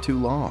for far too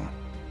long.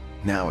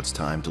 Now it's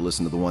time to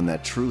listen to the one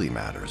that truly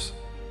matters.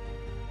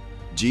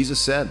 Jesus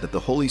said that the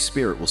Holy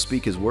Spirit will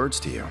speak His words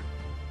to you.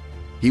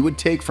 He would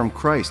take from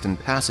Christ and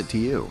pass it to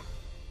you.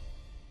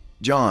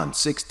 John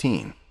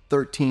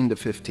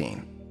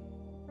 16:13-15.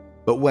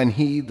 But when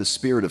He, the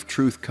Spirit of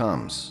truth,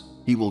 comes,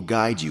 He will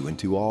guide you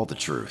into all the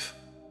truth.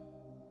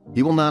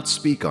 He will not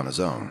speak on His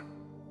own.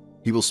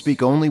 He will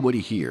speak only what He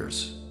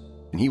hears,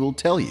 and He will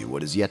tell you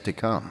what is yet to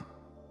come.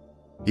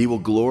 He will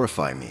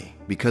glorify me,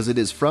 because it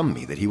is from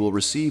me that He will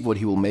receive what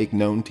He will make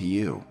known to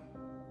you.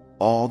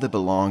 All that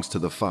belongs to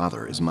the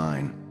Father is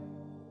mine.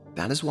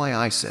 That is why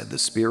I said the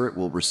Spirit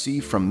will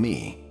receive from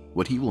me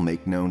what He will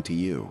make known to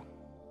you.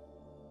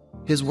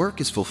 His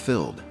work is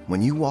fulfilled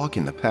when you walk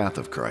in the path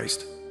of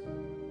Christ.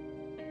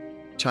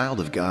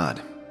 Child of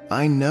God,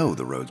 I know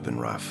the road's been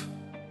rough.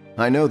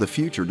 I know the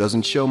future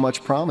doesn't show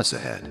much promise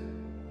ahead.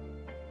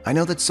 I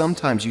know that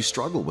sometimes you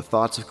struggle with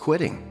thoughts of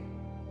quitting.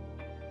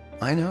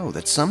 I know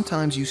that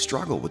sometimes you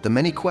struggle with the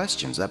many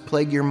questions that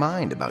plague your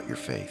mind about your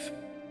faith.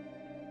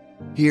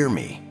 Hear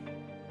me.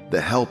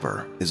 The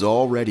Helper is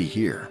already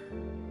here,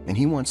 and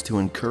He wants to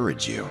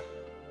encourage you.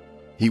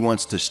 He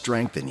wants to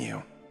strengthen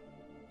you.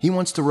 He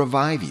wants to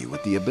revive you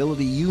with the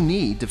ability you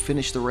need to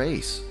finish the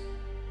race.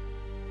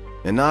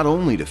 And not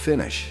only to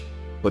finish,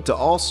 but to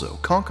also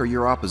conquer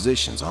your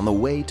oppositions on the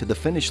way to the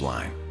finish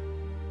line.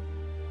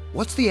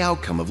 What's the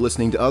outcome of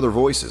listening to other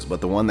voices but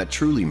the one that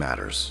truly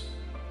matters?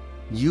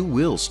 You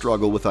will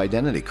struggle with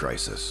identity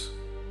crisis.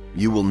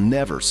 You will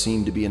never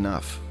seem to be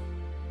enough.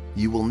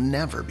 You will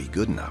never be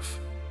good enough,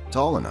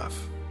 tall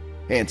enough,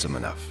 handsome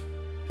enough,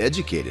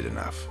 educated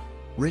enough,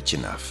 rich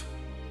enough.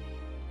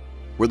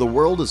 Where the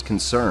world is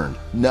concerned,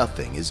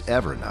 nothing is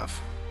ever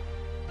enough.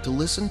 To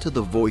listen to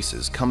the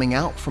voices coming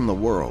out from the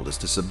world is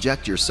to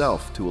subject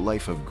yourself to a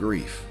life of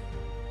grief.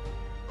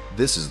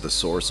 This is the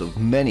source of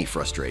many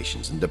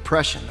frustrations and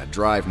depression that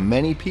drive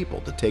many people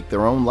to take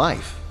their own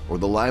life or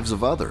the lives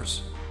of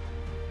others.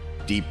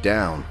 Deep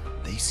down,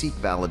 they seek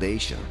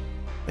validation,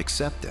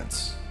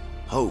 acceptance,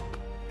 hope,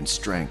 and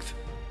strength.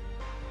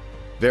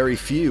 Very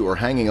few are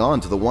hanging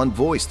on to the one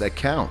voice that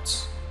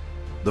counts,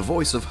 the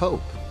voice of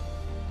hope.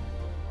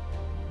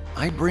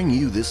 I bring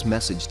you this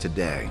message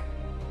today.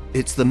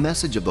 It's the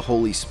message of the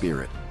Holy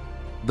Spirit,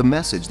 the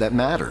message that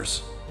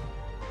matters.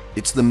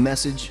 It's the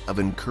message of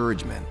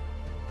encouragement.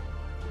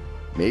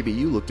 Maybe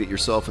you looked at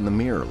yourself in the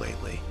mirror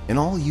lately, and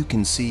all you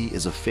can see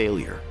is a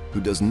failure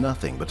who does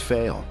nothing but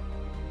fail.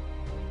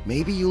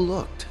 Maybe you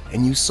looked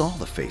and you saw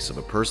the face of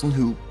a person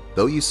who,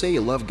 though you say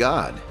you love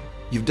God,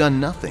 you've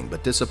done nothing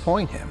but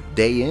disappoint Him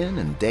day in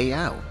and day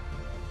out.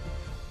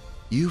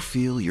 You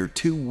feel you're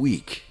too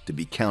weak to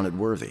be counted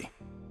worthy,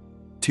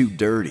 too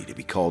dirty to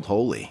be called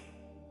holy,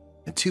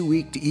 and too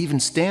weak to even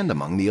stand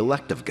among the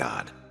elect of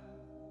God.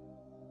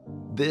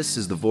 This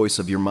is the voice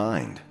of your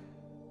mind,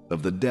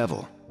 of the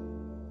devil,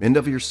 and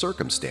of your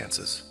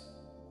circumstances.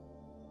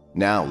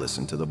 Now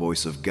listen to the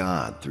voice of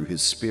God through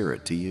His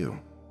Spirit to you.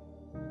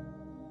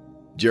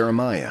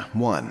 Jeremiah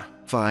 1,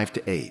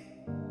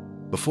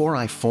 5-8. Before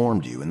I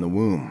formed you in the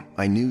womb,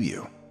 I knew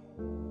you.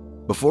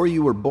 Before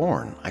you were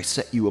born, I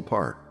set you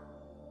apart.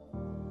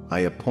 I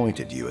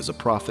appointed you as a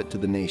prophet to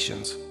the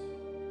nations.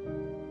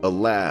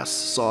 Alas,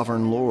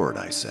 sovereign Lord,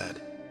 I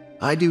said,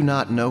 I do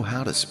not know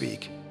how to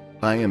speak.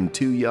 I am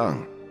too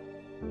young.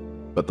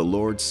 But the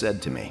Lord said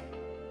to me,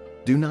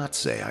 do not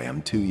say I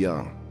am too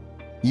young.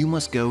 You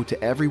must go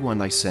to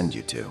everyone I send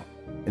you to,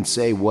 and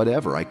say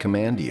whatever I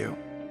command you.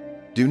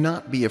 Do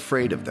not be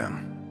afraid of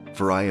them,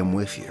 for I am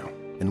with you,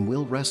 and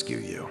will rescue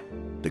you,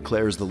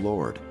 declares the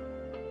Lord.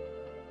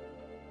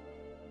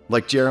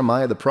 Like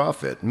Jeremiah the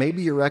prophet,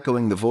 maybe you're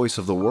echoing the voice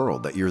of the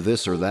world that you're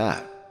this or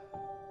that.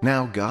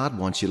 Now God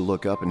wants you to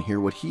look up and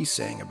hear what He's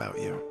saying about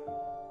you.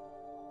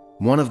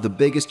 One of the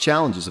biggest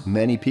challenges of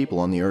many people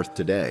on the earth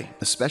today,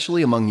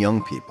 especially among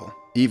young people,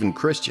 even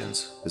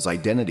Christians, is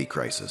identity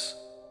crisis.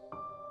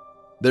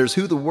 There's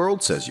who the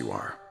world says you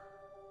are.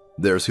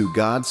 There's who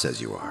God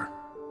says you are.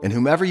 And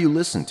whomever you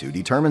listen to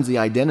determines the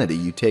identity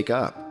you take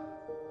up.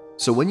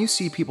 So when you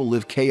see people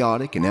live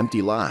chaotic and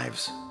empty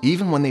lives,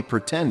 even when they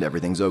pretend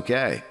everything's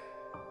okay,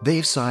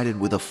 they've sided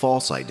with a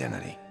false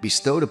identity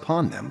bestowed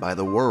upon them by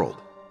the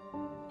world.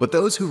 But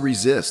those who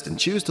resist and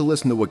choose to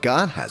listen to what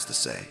God has to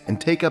say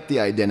and take up the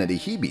identity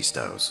He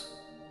bestows,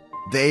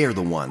 they are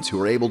the ones who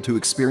are able to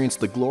experience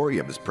the glory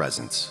of His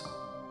presence.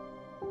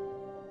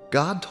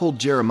 God told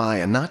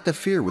Jeremiah not to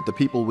fear what the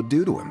people would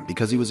do to him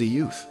because he was a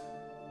youth.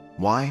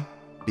 Why?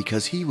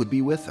 Because He would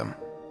be with them.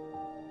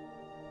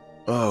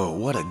 Oh,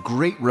 what a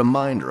great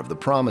reminder of the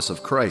promise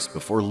of Christ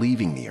before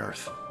leaving the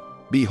earth.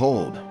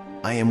 Behold,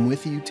 I am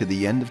with you to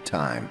the end of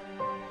time.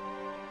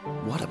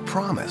 What a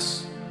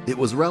promise! It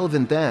was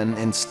relevant then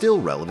and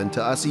still relevant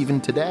to us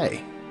even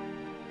today.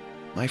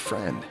 My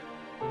friend,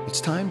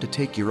 it's time to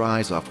take your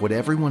eyes off what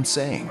everyone's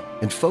saying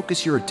and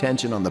focus your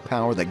attention on the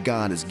power that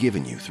God has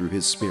given you through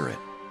His Spirit.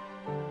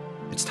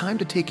 It's time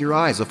to take your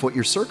eyes off what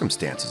your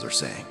circumstances are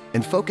saying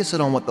and focus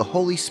it on what the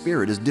Holy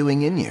Spirit is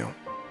doing in you.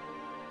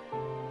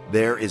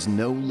 There is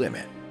no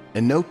limit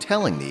and no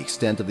telling the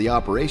extent of the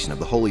operation of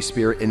the Holy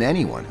Spirit in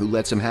anyone who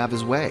lets Him have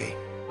His way.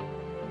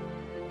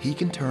 He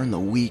can turn the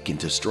weak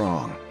into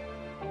strong.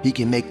 He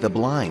can make the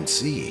blind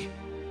see.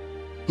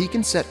 He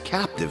can set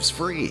captives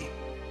free.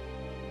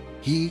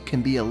 He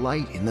can be a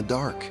light in the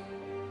dark.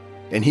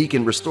 And He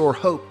can restore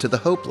hope to the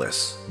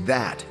hopeless.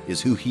 That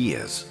is who He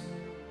is.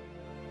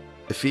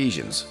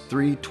 Ephesians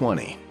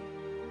 3:20.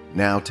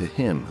 Now to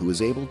Him who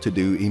is able to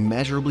do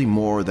immeasurably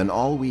more than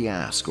all we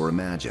ask or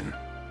imagine,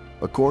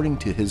 according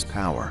to His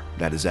power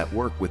that is at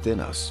work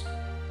within us.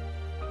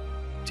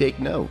 Take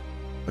note,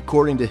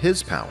 according to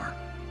His power,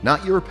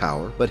 not your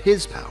power, but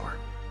His power,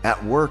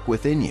 at work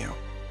within you.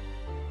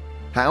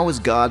 How is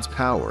God's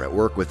power at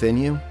work within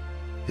you?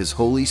 His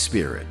Holy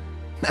Spirit.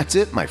 That's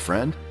it, my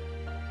friend.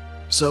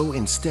 So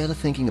instead of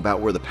thinking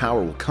about where the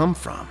power will come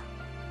from,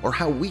 or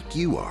how weak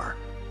you are,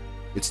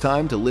 it's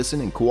time to listen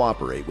and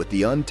cooperate with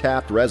the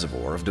untapped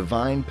reservoir of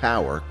divine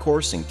power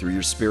coursing through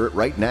your spirit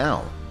right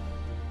now.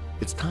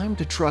 It's time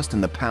to trust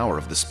in the power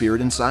of the Spirit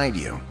inside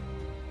you.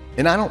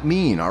 And I don't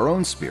mean our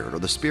own spirit or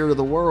the spirit of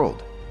the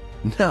world.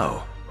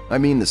 No, I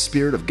mean the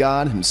Spirit of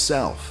God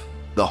Himself,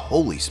 the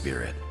Holy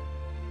Spirit,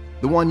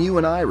 the one you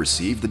and I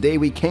received the day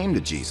we came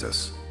to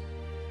Jesus.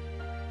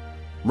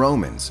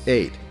 Romans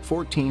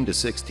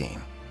 8:14-16.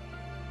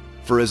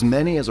 For as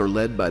many as are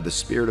led by the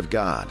Spirit of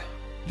God,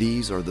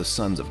 these are the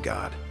sons of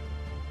God.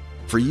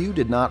 For you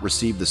did not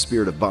receive the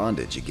spirit of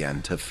bondage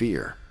again to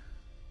fear,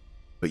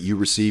 but you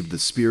received the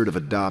spirit of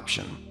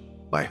adoption,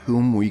 by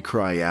whom we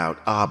cry out,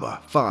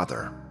 Abba,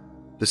 Father.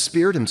 The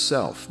Spirit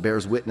himself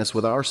bears witness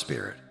with our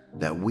spirit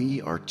that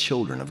we are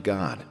children of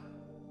God.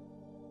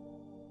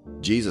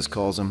 Jesus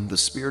calls him the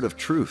Spirit of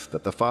truth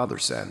that the Father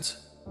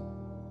sends.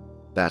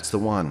 That's the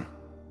one.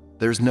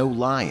 There's no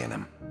lie in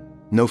him,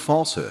 no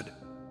falsehood,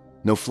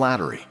 no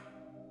flattery.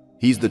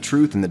 He's the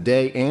truth in the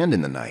day and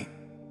in the night.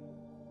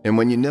 And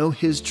when you know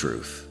his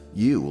truth,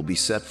 you will be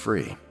set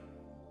free.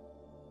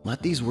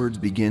 Let these words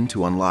begin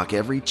to unlock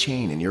every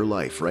chain in your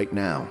life right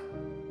now.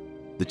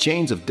 The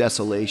chains of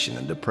desolation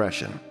and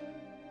depression.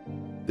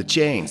 The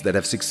chains that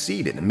have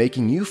succeeded in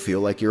making you feel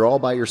like you're all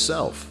by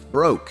yourself,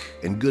 broke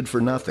and good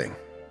for nothing.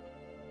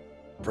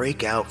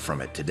 Break out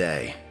from it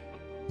today.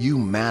 You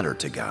matter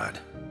to God.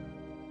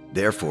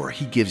 Therefore,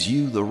 he gives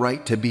you the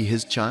right to be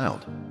his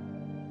child.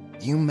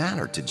 You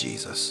matter to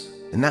Jesus,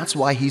 and that's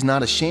why he's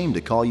not ashamed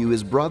to call you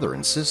his brother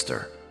and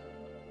sister.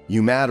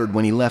 You mattered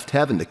when he left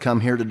heaven to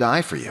come here to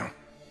die for you.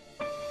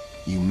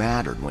 You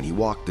mattered when he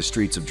walked the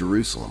streets of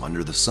Jerusalem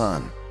under the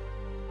sun.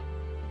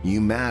 You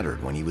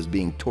mattered when he was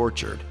being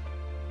tortured.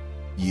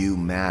 You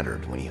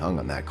mattered when he hung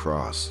on that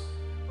cross.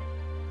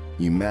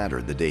 You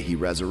mattered the day he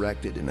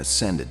resurrected and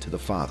ascended to the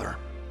Father.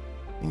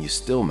 And you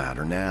still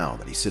matter now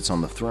that he sits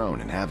on the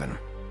throne in heaven.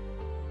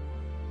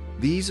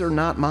 These are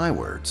not my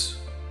words,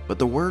 but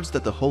the words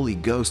that the Holy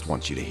Ghost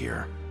wants you to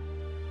hear.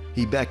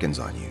 He beckons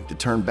on you to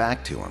turn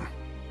back to him.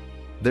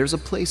 There's a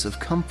place of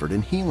comfort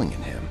and healing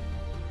in him.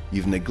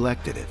 You've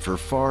neglected it for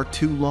far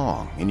too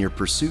long in your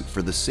pursuit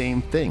for the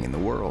same thing in the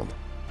world.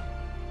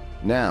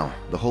 Now,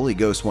 the Holy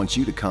Ghost wants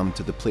you to come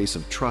to the place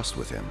of trust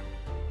with him,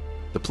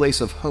 the place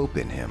of hope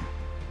in him,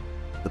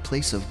 the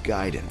place of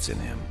guidance in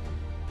him.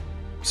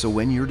 So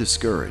when you're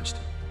discouraged,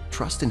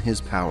 trust in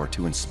his power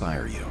to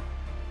inspire you.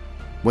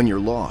 When you're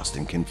lost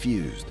and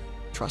confused,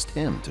 trust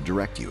him to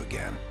direct you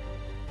again.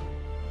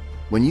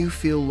 When you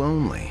feel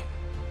lonely,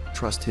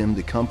 trust him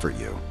to comfort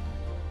you.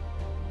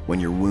 When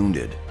you're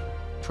wounded,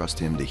 trust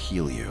him to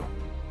heal you.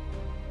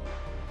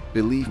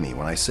 Believe me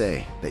when I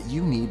say that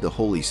you need the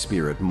Holy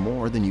Spirit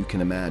more than you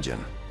can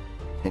imagine,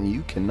 and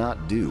you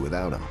cannot do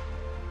without him.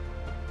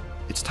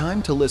 It's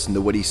time to listen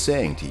to what he's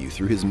saying to you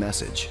through his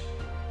message.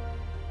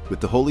 With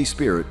the Holy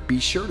Spirit, be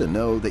sure to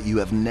know that you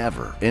have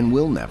never and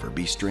will never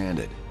be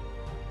stranded.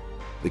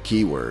 The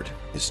key word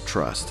is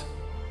trust.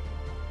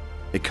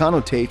 It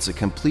connotates a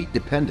complete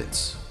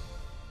dependence,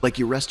 like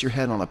you rest your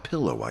head on a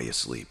pillow while you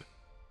sleep.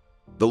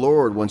 The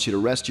Lord wants you to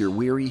rest your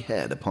weary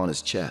head upon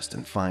his chest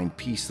and find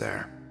peace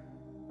there.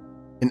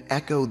 And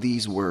echo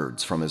these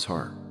words from his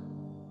heart.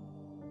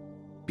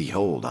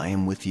 Behold, I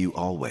am with you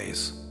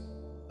always.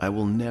 I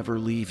will never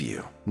leave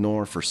you,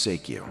 nor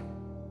forsake you.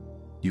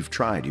 You've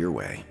tried your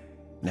way.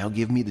 Now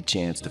give me the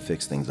chance to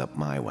fix things up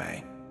my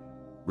way.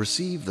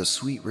 Receive the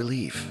sweet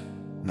relief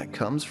that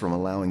comes from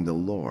allowing the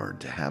Lord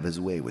to have his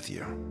way with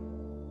you.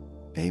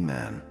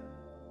 Amen.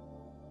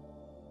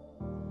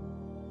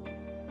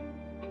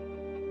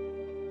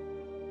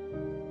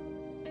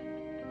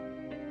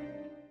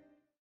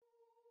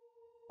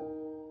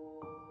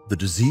 The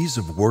disease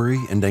of worry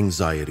and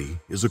anxiety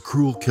is a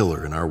cruel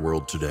killer in our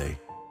world today.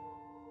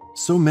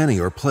 So many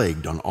are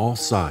plagued on all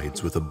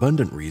sides with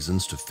abundant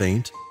reasons to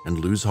faint and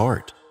lose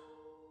heart.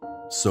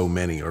 So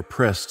many are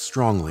pressed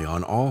strongly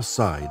on all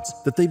sides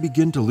that they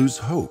begin to lose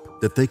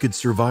hope that they could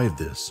survive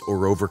this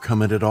or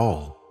overcome it at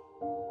all.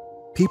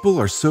 People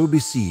are so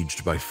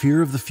besieged by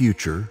fear of the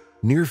future,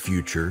 near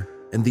future,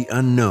 and the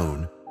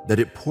unknown that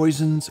it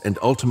poisons and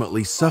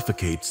ultimately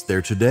suffocates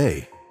their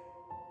today.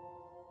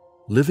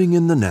 Living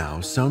in the now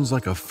sounds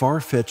like a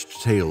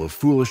far-fetched tale of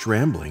foolish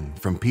rambling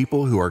from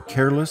people who are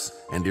careless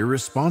and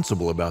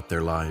irresponsible about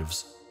their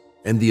lives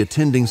and the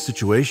attending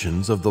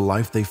situations of the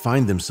life they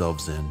find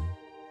themselves in.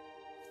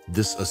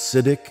 This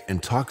acidic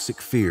and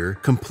toxic fear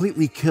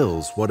completely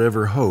kills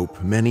whatever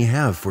hope many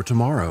have for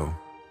tomorrow,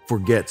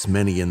 forgets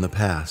many in the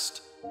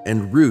past,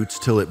 and roots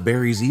till it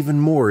buries even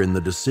more in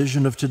the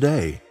decision of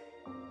today,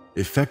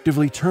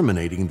 effectively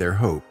terminating their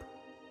hope,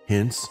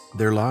 hence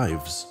their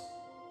lives.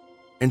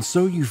 And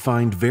so you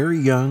find very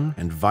young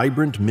and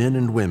vibrant men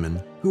and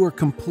women who are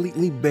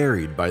completely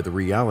buried by the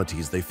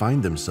realities they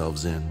find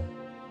themselves in.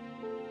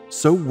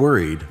 So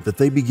worried that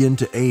they begin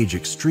to age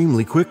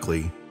extremely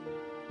quickly.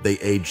 They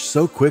age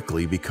so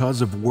quickly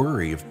because of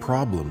worry of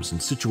problems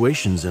and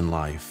situations in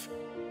life.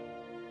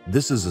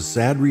 This is a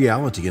sad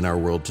reality in our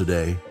world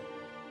today.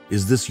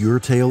 Is this your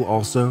tale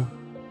also?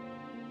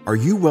 Are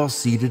you well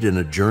seated in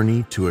a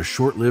journey to a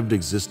short-lived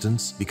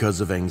existence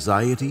because of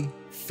anxiety,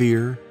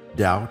 fear,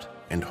 doubt,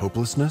 and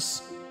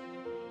hopelessness?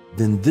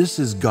 Then this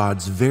is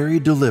God's very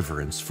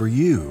deliverance for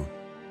you.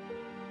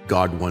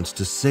 God wants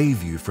to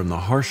save you from the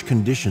harsh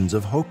conditions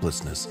of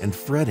hopelessness and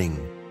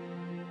fretting.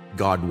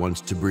 God wants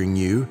to bring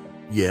you,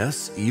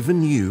 yes,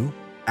 even you,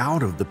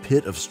 out of the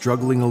pit of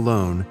struggling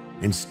alone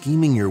and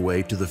scheming your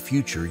way to the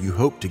future you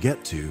hope to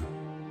get to.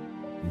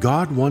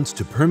 God wants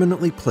to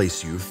permanently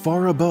place you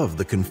far above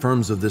the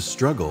confirms of this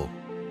struggle.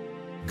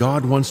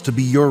 God wants to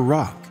be your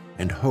rock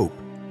and hope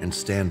and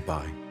stand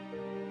by.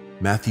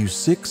 Matthew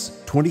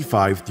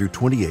 6:25 through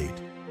 28,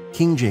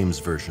 King James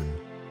Version.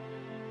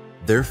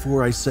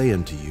 Therefore I say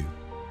unto you,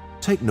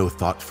 take no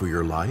thought for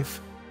your life,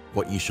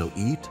 what ye shall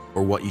eat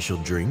or what ye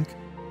shall drink,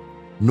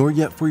 nor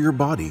yet for your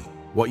body,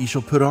 what ye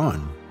shall put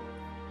on.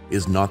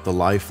 Is not the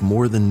life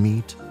more than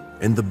meat,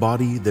 and the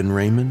body than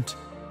raiment?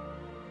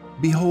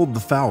 Behold the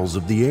fowls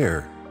of the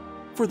air,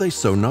 for they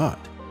sow not,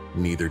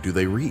 neither do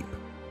they reap,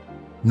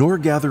 nor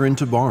gather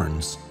into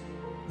barns,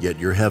 yet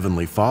your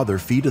heavenly Father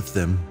feedeth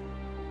them.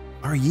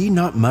 Are ye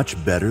not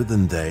much better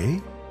than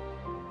they?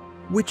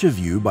 Which of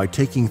you, by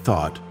taking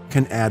thought,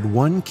 can add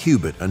 1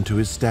 cubit unto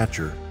his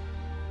stature?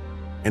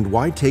 And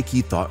why take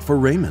ye thought for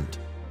raiment?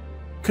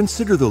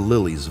 Consider the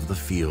lilies of the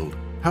field,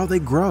 how they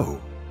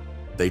grow.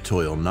 They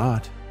toil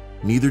not,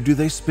 neither do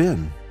they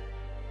spin.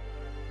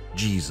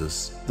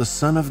 Jesus, the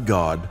Son of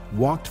God,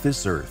 walked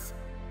this earth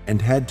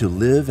and had to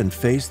live and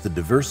face the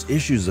diverse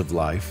issues of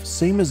life,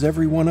 same as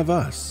every one of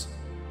us.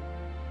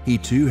 He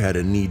too had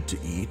a need to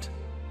eat.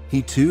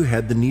 He too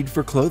had the need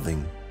for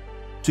clothing,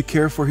 to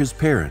care for his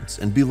parents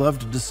and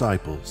beloved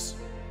disciples.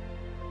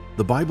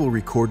 The Bible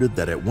recorded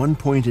that at one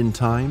point in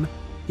time,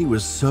 he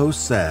was so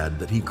sad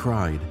that he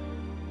cried,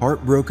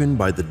 heartbroken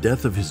by the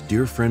death of his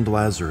dear friend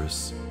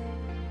Lazarus.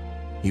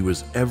 He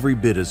was every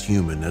bit as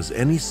human as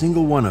any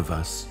single one of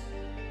us.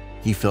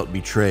 He felt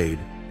betrayed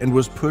and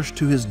was pushed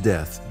to his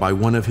death by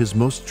one of his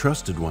most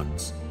trusted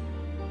ones.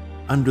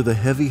 Under the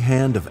heavy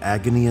hand of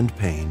agony and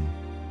pain,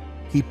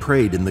 he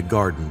prayed in the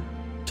garden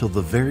till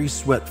the very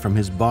sweat from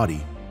his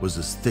body was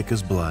as thick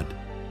as blood.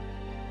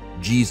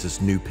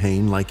 Jesus knew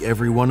pain like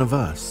every one of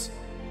us.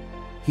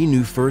 He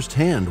knew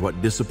firsthand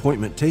what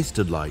disappointment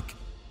tasted like.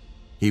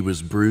 He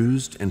was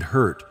bruised and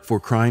hurt for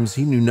crimes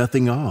he knew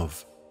nothing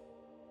of.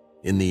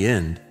 In the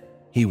end,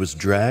 he was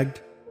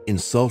dragged,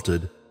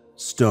 insulted,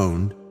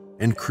 stoned,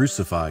 and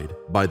crucified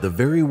by the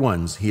very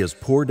ones he has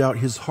poured out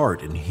his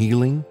heart in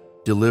healing,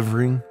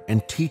 delivering,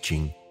 and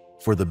teaching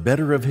for the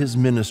better of his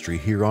ministry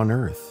here on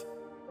earth.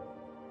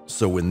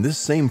 So when this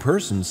same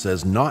person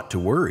says not to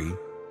worry,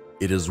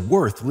 it is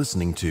worth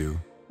listening to.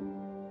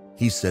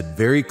 He said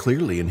very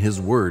clearly in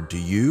his word to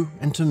you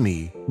and to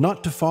me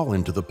not to fall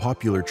into the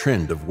popular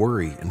trend of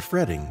worry and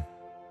fretting.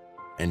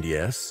 And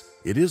yes,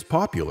 it is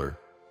popular.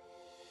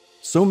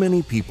 So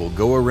many people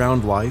go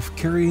around life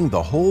carrying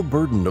the whole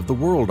burden of the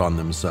world on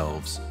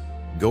themselves,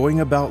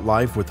 going about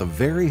life with a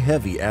very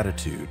heavy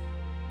attitude,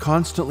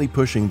 constantly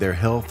pushing their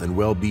health and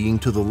well-being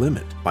to the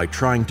limit by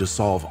trying to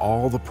solve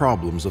all the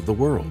problems of the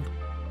world.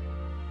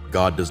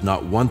 God does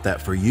not want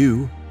that for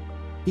you.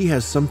 He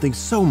has something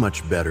so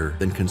much better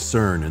than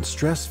concern and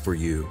stress for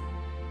you.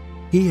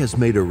 He has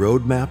made a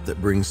roadmap that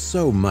brings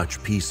so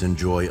much peace and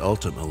joy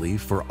ultimately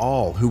for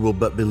all who will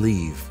but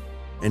believe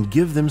and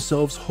give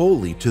themselves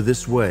wholly to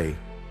this way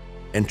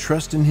and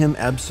trust in Him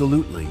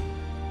absolutely.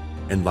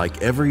 And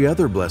like every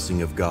other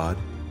blessing of God,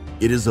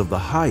 it is of the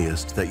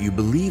highest that you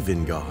believe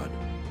in God,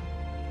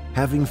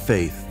 having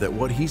faith that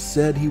what He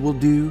said He will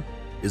do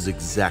is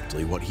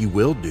exactly what He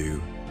will do.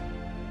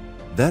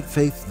 That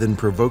faith then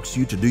provokes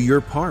you to do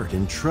your part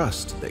and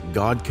trust that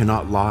God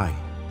cannot lie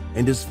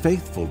and is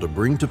faithful to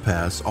bring to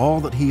pass all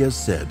that He has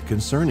said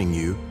concerning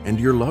you and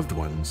your loved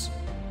ones.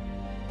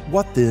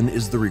 What then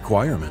is the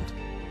requirement?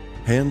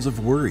 Hands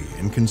of worry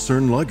and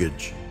concern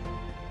luggage.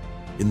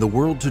 In the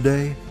world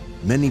today,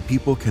 many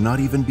people cannot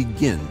even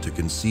begin to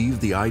conceive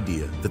the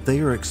idea that they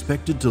are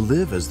expected to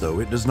live as though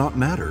it does not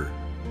matter,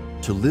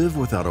 to live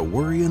without a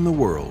worry in the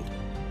world,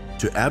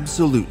 to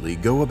absolutely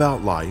go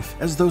about life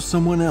as though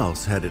someone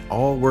else had it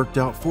all worked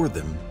out for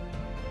them.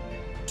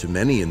 To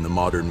many in the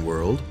modern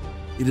world,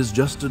 it is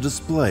just a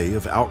display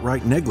of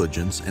outright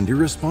negligence and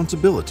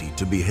irresponsibility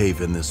to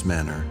behave in this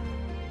manner.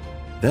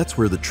 That's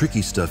where the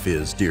tricky stuff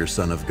is, dear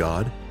Son of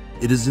God.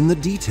 It is in the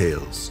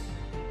details.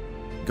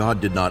 God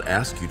did not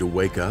ask you to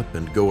wake up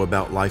and go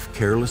about life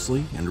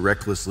carelessly and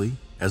recklessly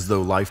as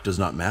though life does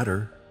not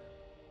matter.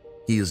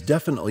 He is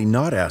definitely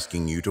not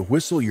asking you to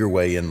whistle your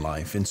way in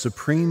life in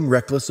supreme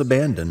reckless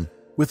abandon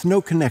with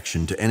no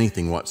connection to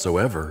anything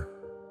whatsoever.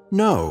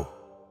 No.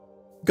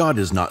 God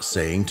is not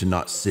saying to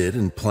not sit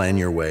and plan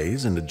your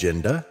ways and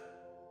agenda.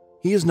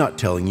 He is not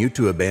telling you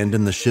to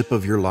abandon the ship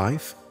of your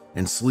life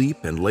and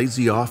sleep and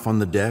lazy off on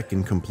the deck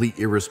in complete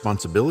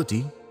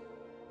irresponsibility.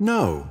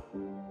 No.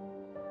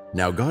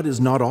 Now, God is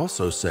not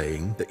also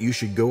saying that you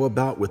should go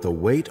about with a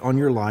weight on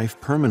your life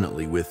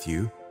permanently with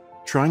you,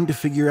 trying to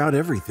figure out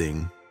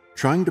everything,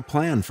 trying to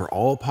plan for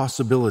all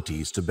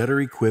possibilities to better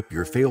equip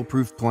your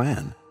fail-proof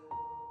plan.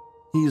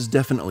 He is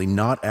definitely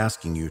not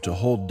asking you to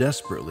hold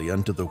desperately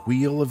onto the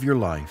wheel of your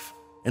life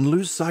and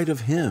lose sight of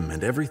Him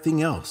and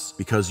everything else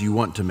because you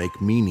want to make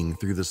meaning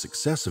through the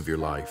success of your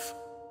life.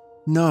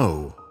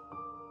 No.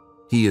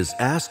 He is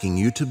asking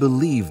you to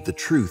believe the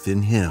truth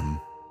in Him.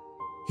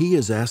 He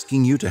is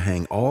asking you to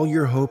hang all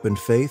your hope and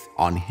faith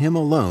on Him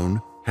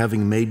alone,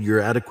 having made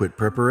your adequate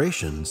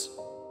preparations.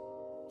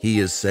 He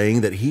is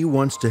saying that He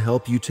wants to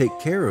help you take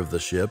care of the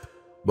ship,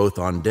 both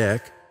on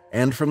deck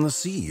and from the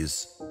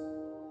seas.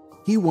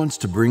 He wants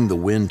to bring the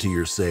wind to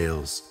your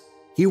sails,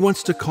 He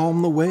wants to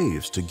calm the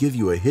waves to give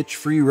you a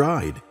hitch-free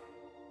ride.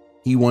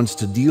 He wants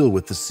to deal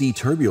with the sea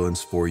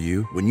turbulence for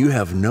you when you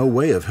have no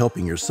way of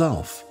helping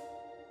yourself.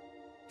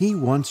 He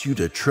wants you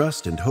to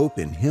trust and hope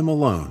in Him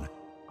alone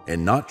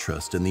and not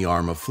trust in the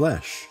arm of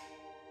flesh.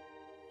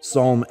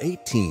 Psalm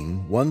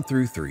 18,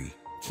 1-3,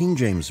 King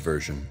James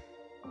Version.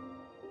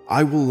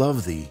 I will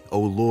love Thee, O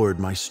Lord,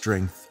 my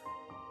strength.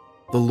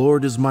 The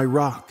Lord is my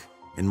rock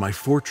and my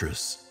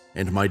fortress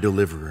and my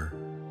deliverer,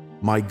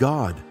 my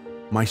God,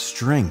 my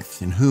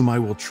strength in whom I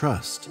will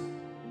trust,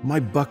 my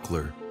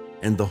buckler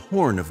and the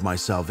horn of my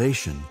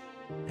salvation,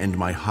 and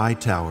my high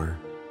tower.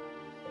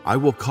 I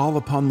will call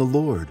upon the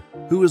Lord,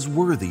 who is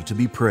worthy to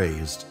be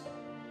praised.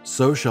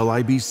 So shall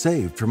I be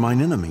saved from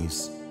mine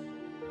enemies.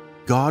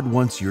 God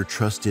wants your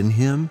trust in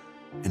Him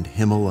and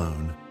Him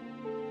alone.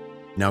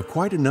 Now,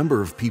 quite a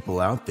number of people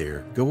out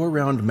there go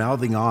around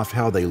mouthing off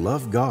how they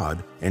love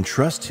God and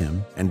trust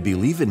Him and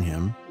believe in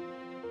Him.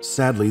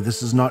 Sadly,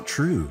 this is not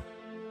true.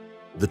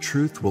 The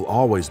truth will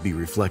always be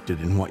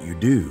reflected in what you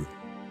do.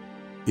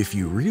 If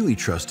you really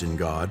trust in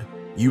God,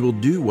 you will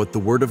do what the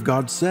Word of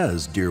God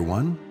says, dear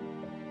one.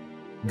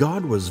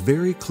 God was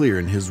very clear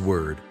in His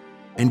Word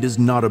and is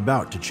not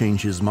about to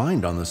change His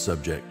mind on the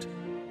subject.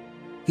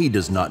 He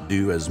does not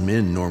do as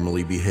men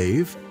normally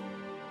behave.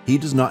 He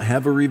does not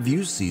have a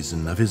review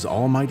season of His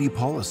almighty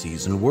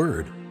policies and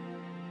Word.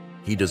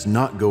 He does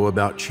not go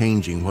about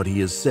changing what He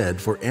has said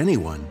for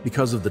anyone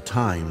because of the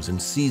times and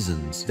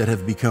seasons that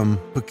have become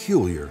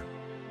peculiar.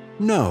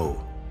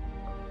 No.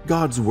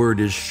 God's Word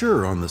is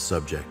sure on the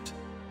subject.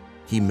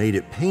 He made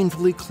it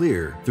painfully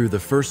clear through the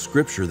first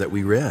scripture that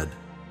we read.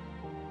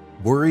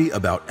 Worry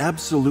about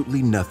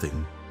absolutely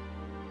nothing.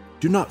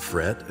 Do not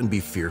fret and be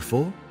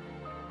fearful.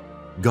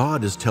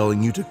 God is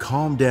telling you to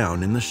calm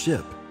down in the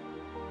ship.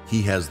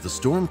 He has the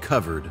storm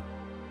covered.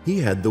 He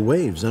had the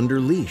waves under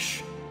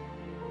leash.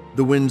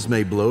 The winds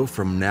may blow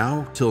from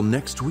now till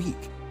next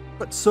week,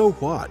 but so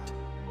what?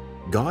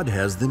 God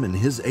has them in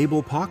His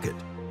able pocket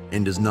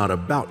and is not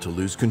about to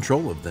lose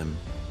control of them.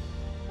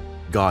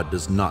 God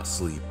does not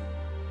sleep.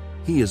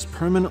 He is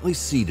permanently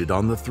seated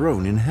on the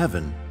throne in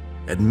heaven,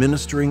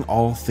 administering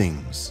all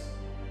things.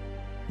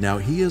 Now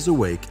He is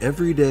awake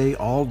every day,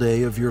 all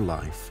day of your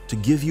life, to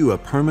give you a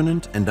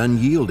permanent and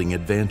unyielding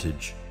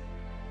advantage.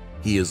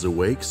 He is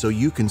awake so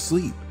you can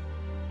sleep.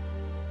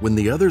 When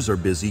the others are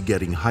busy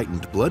getting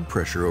heightened blood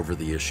pressure over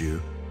the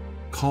issue,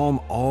 calm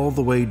all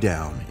the way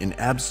down in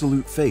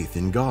absolute faith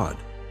in God.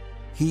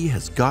 He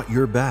has got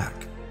your back.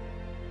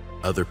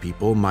 Other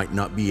people might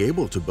not be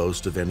able to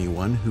boast of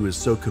anyone who is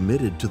so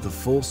committed to the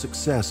full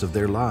success of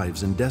their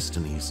lives and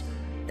destinies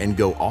and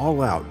go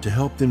all out to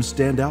help them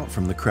stand out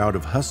from the crowd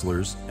of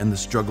hustlers and the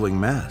struggling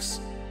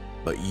mass.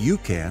 But you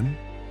can.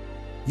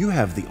 You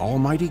have the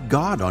Almighty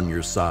God on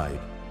your side.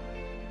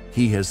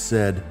 He has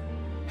said,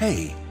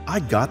 "Hey, I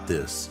got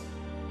this.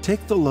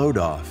 Take the load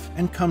off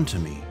and come to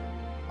me.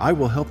 I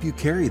will help you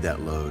carry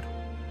that load.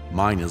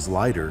 Mine is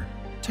lighter.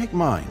 Take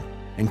mine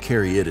and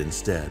carry it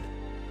instead."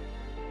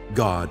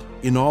 God,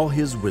 in all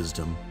His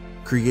wisdom,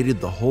 created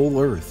the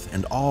whole earth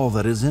and all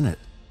that is in it,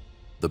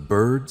 the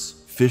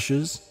birds,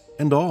 fishes,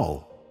 and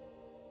all.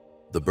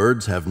 The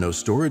birds have no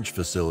storage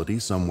facility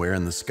somewhere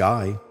in the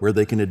sky where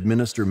they can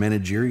administer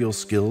managerial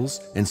skills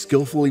and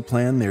skillfully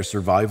plan their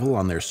survival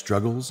on their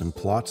struggles and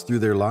plots through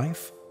their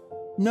life.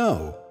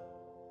 No.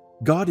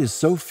 God is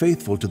so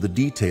faithful to the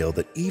detail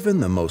that even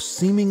the most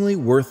seemingly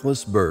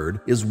worthless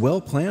bird is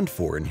well planned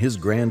for in His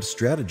grand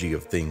strategy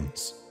of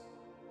things.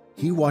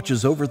 He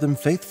watches over them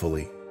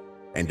faithfully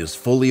and is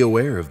fully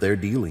aware of their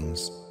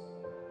dealings.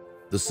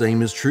 The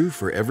same is true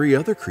for every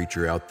other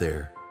creature out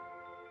there.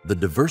 The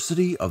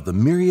diversity of the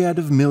myriad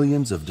of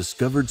millions of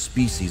discovered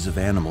species of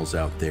animals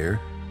out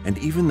there, and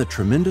even the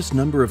tremendous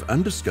number of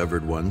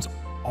undiscovered ones,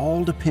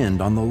 all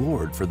depend on the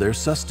Lord for their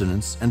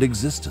sustenance and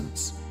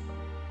existence.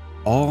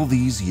 All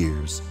these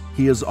years,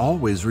 He has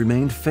always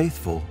remained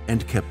faithful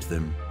and kept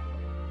them.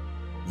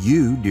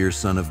 You, dear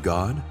Son of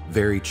God,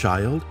 very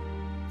child,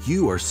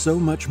 you are so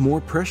much more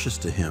precious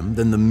to Him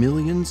than the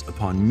millions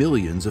upon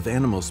millions of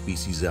animal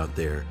species out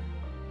there.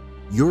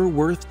 Your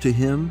worth to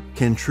Him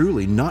can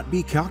truly not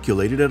be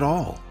calculated at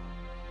all.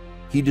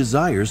 He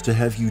desires to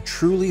have you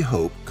truly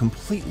hope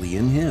completely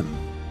in Him.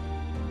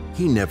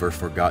 He never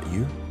forgot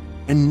you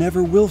and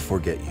never will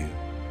forget you.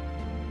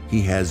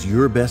 He has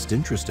your best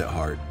interest at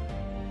heart.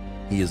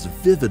 He is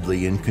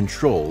vividly in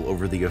control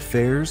over the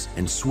affairs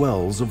and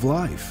swells of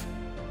life.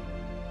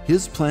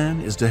 His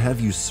plan is to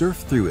have you surf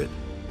through it,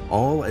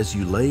 all as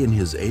you lay in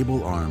His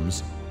able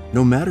arms,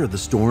 no matter the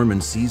storm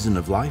and season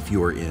of life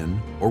you are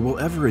in or will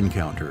ever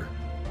encounter.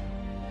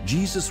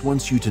 Jesus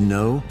wants you to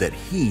know that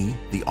He,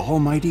 the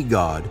Almighty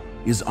God,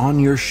 is on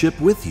your ship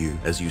with you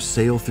as you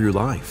sail through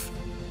life.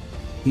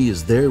 He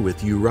is there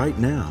with you right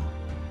now.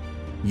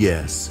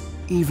 Yes,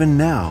 even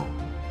now.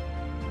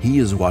 He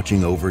is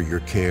watching over your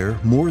care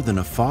more than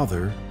a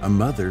father, a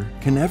mother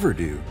can ever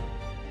do,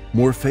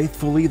 more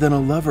faithfully than a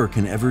lover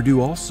can ever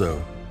do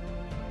also.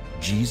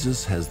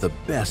 Jesus has the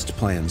best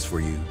plans for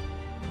you.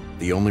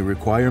 The only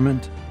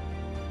requirement?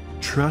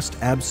 Trust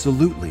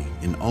absolutely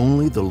in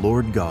only the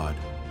Lord God,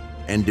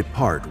 and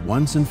depart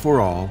once and for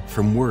all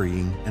from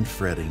worrying and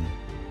fretting.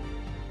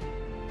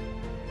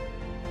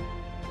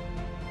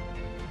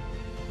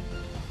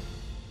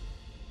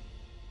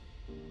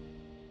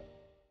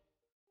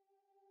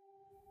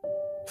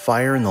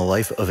 Fire in the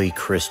life of a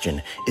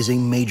Christian is a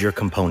major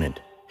component.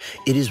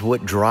 It is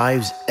what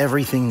drives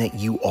everything that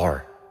you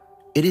are.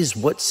 It is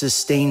what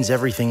sustains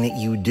everything that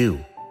you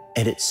do,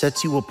 and it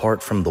sets you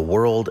apart from the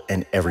world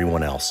and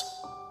everyone else.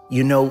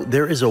 You know,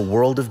 there is a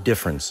world of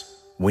difference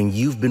when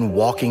you've been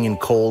walking in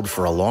cold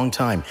for a long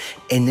time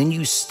and then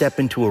you step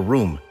into a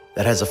room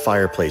that has a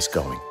fireplace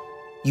going.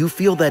 You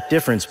feel that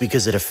difference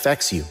because it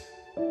affects you.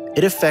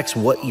 It affects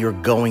what you're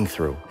going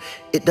through.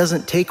 It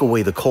doesn't take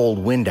away the cold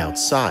wind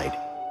outside.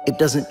 It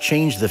doesn't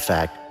change the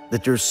fact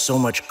that there's so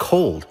much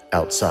cold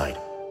outside.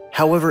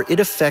 However,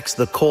 it affects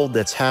the cold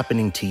that's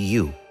happening to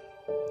you.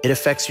 It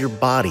affects your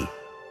body.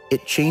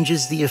 It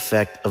changes the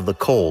effect of the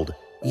cold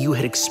you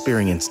had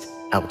experienced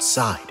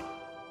outside.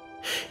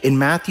 In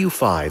Matthew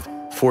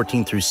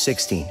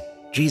 5:14-16,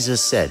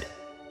 Jesus said,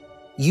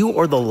 "You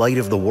are the light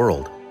of the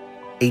world.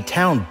 A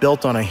town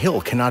built on a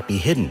hill cannot be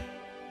hidden.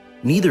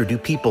 Neither do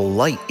people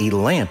light a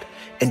lamp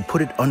and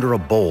put it under a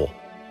bowl.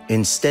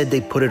 Instead,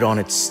 they put it on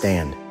its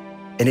stand,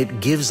 and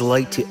it gives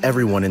light to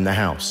everyone in the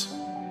house.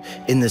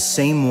 In the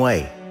same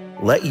way,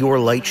 let your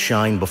light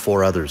shine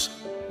before others,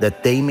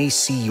 that they may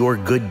see your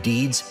good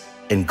deeds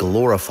and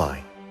glorify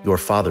your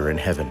Father in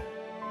heaven."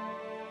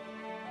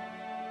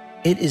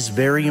 It is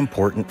very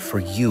important for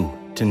you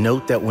to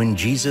note that when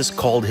Jesus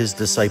called his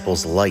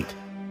disciples light,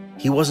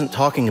 he wasn't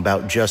talking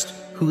about just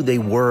who they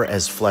were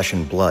as flesh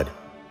and blood.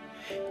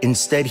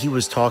 Instead, he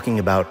was talking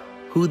about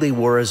who they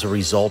were as a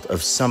result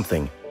of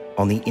something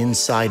on the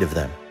inside of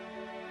them.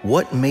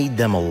 What made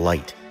them a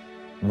light?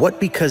 What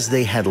because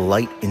they had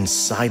light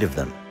inside of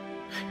them?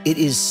 It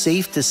is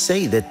safe to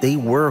say that they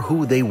were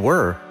who they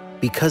were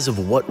because of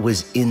what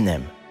was in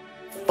them.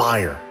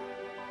 Fire.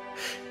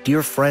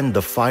 Dear friend,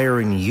 the fire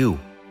in you,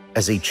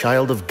 as a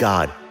child of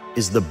God,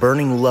 is the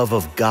burning love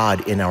of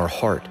God in our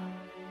heart.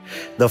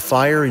 The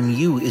fire in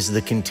you is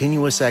the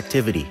continuous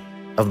activity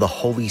of the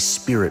Holy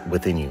Spirit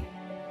within you.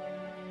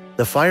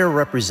 The fire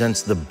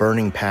represents the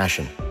burning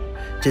passion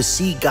to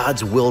see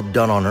God's will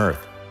done on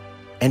earth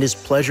and his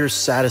pleasure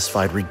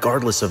satisfied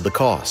regardless of the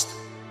cost.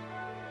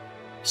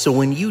 So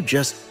when you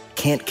just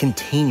can't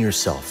contain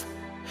yourself,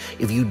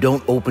 if you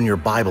don't open your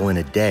Bible in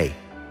a day,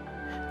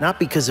 not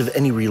because of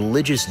any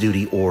religious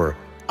duty or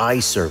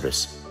eye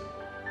service,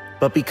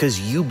 but because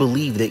you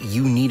believe that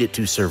you need it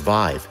to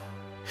survive,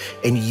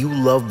 and you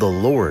love the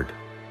Lord,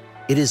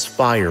 it is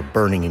fire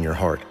burning in your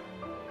heart.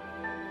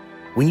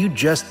 When you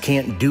just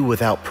can't do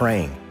without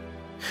praying,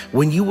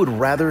 when you would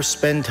rather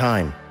spend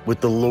time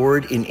with the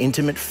Lord in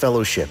intimate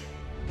fellowship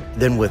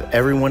than with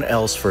everyone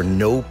else for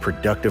no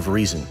productive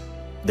reason,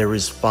 there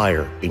is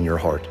fire in your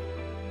heart.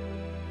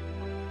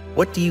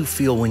 What do you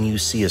feel when you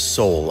see a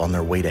soul on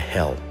their way to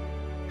hell?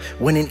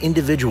 When an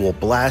individual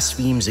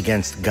blasphemes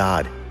against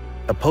God,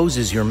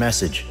 opposes your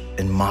message,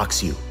 and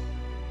mocks you?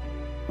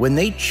 When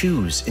they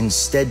choose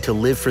instead to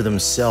live for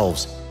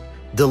themselves,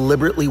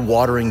 deliberately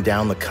watering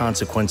down the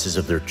consequences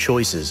of their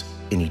choices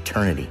in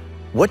eternity,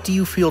 what do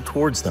you feel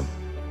towards them?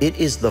 It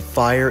is the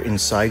fire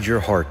inside your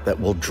heart that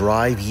will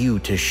drive you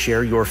to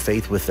share your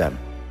faith with them.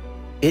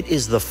 It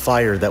is the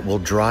fire that will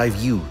drive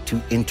you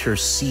to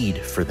intercede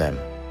for them.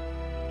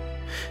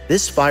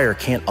 This fire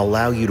can't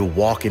allow you to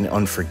walk in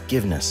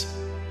unforgiveness.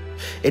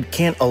 It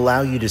can't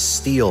allow you to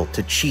steal,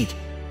 to cheat,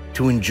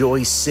 to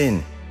enjoy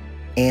sin,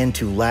 and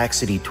to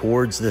laxity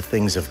towards the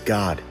things of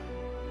God.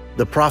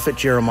 The prophet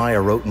Jeremiah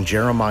wrote in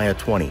Jeremiah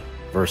 20,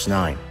 verse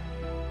 9,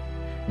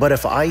 "But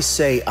if I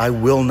say I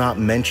will not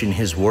mention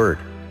his word,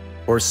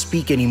 or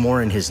speak any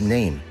more in his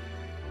name,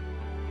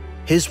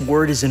 his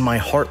word is in my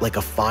heart like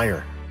a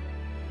fire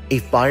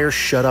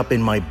shut up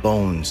in my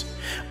bones.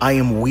 I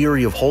am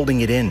weary of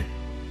holding it in.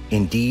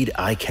 Indeed,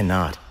 I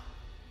cannot."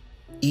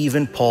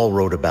 Even Paul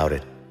wrote about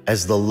it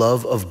as the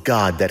love of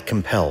God that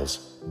compels.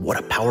 What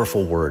a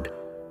powerful word.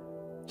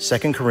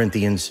 2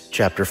 Corinthians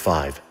chapter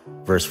 5,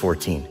 verse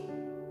 14.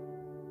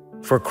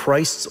 "For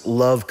Christ's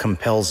love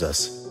compels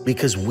us,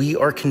 because we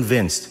are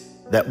convinced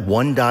that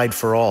one died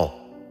for all,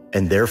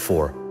 and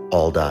therefore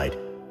all died."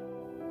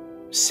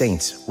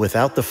 Saints,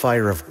 without the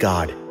fire of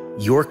God,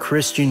 your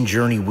Christian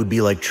journey would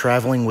be like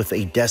traveling with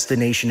a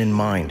destination in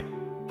mind,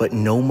 but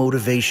no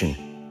motivation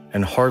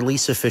and hardly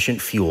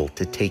sufficient fuel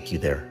to take you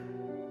there.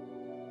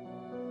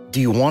 Do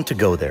you want to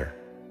go there?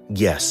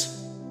 Yes.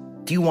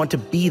 Do you want to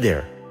be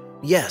there?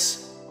 Yes.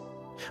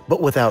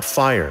 But without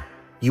fire,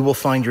 you will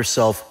find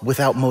yourself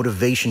without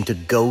motivation to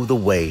go the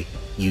way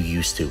you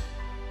used to,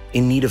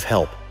 in need of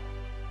help,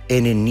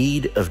 and in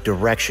need of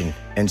direction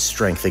and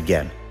strength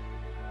again.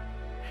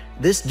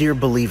 This, dear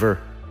believer,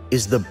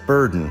 is the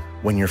burden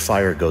when your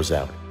fire goes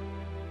out.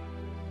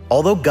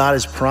 Although God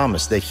has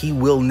promised that he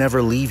will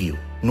never leave you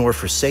nor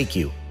forsake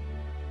you,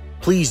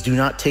 please do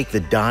not take the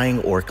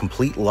dying or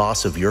complete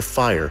loss of your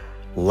fire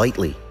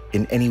lightly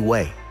in any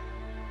way.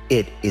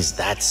 It is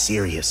that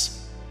serious.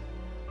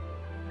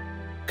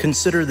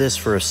 Consider this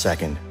for a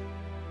second.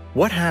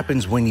 What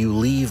happens when you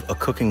leave a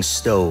cooking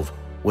stove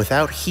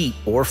without heat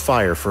or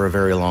fire for a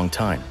very long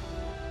time?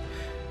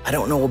 I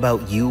don't know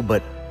about you,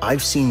 but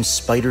I've seen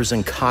spiders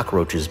and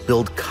cockroaches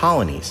build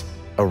colonies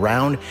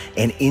around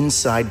and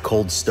inside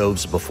cold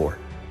stoves before.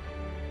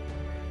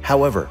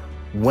 However,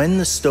 when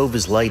the stove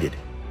is lighted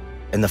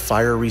and the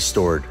fire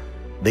restored,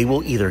 they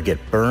will either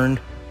get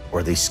burned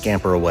or they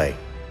scamper away.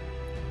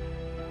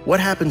 What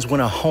happens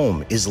when a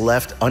home is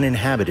left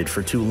uninhabited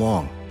for too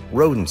long?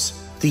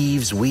 Rodents,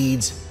 thieves,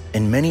 weeds,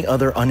 and many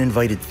other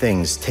uninvited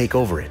things take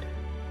over it.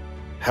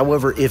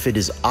 However, if it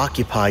is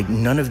occupied,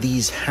 none of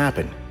these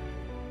happen.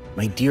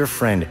 My dear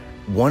friend,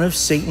 one of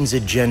Satan's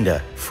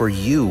agenda for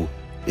you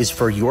is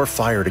for your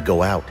fire to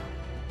go out.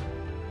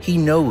 He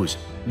knows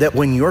that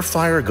when your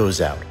fire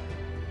goes out,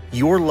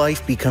 your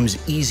life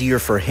becomes easier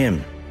for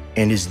him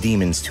and his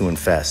demons to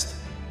infest.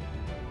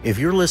 If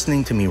you're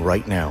listening to me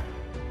right now,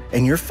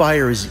 and your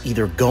fire is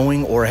either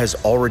going or has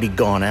already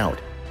gone out,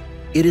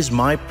 it is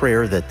my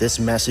prayer that this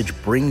message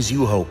brings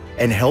you hope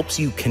and helps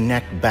you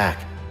connect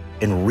back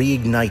and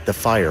reignite the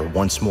fire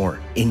once more.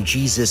 In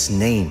Jesus'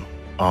 name,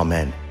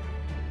 amen.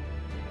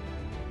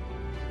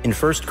 In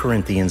 1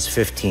 Corinthians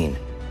 15,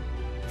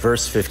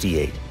 verse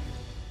 58,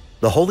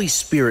 the Holy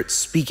Spirit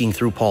speaking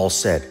through Paul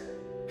said,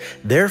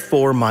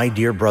 "Therefore, my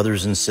dear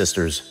brothers and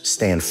sisters,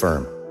 stand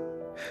firm.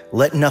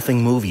 Let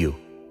nothing move you.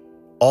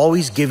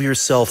 Always give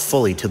yourself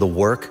fully to the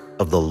work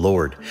of the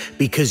Lord,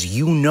 because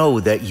you know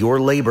that your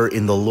labor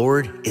in the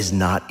Lord is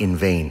not in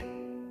vain."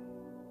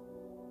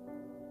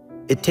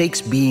 It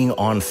takes being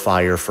on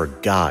fire for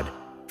God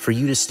for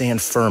you to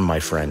stand firm, my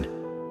friend.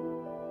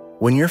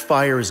 When your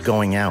fire is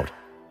going out,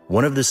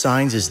 one of the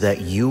signs is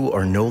that you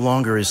are no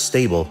longer as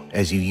stable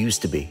as you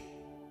used to be.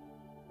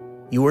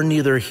 You are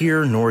neither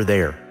here nor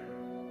there.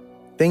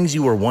 Things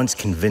you were once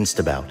convinced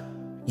about,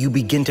 you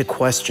begin to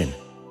question.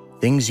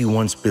 Things you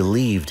once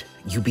believed,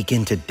 you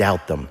begin to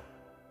doubt them.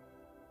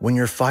 When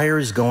your fire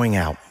is going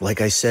out, like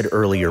I said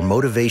earlier,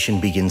 motivation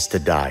begins to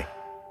die.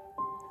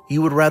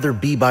 You would rather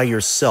be by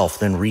yourself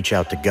than reach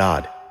out to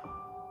God.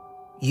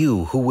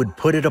 You who would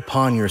put it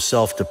upon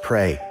yourself to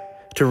pray,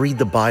 to read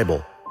the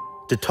Bible,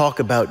 to talk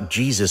about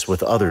Jesus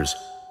with others,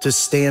 to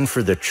stand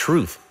for the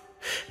truth,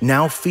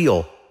 now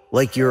feel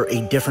like you're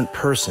a different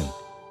person.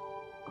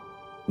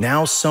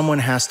 Now someone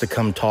has to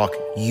come talk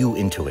you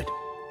into it.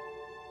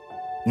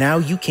 Now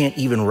you can't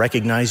even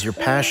recognize your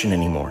passion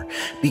anymore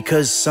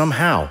because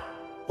somehow,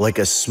 like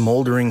a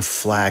smoldering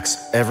flax,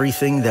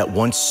 everything that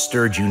once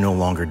stirred you no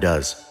longer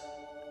does.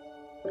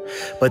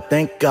 But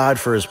thank God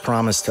for His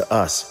promise to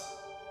us.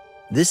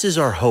 This is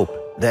our hope,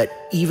 that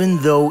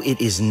even though it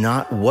is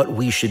not what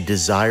we should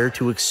desire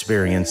to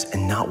experience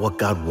and not what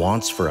God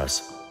wants for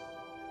us,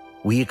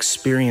 we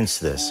experience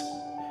this.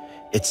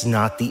 It's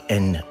not the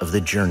end of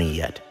the journey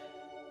yet.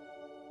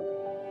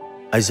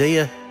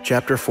 Isaiah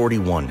chapter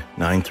 41,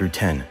 9 through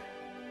 10.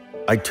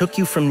 I took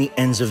you from the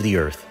ends of the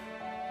earth.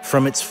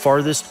 From its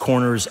farthest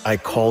corners I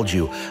called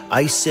you.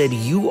 I said,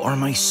 you are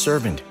my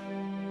servant.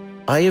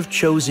 I have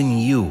chosen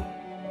you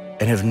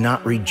and have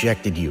not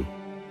rejected you.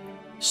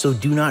 So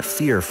do not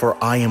fear, for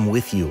I am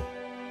with you.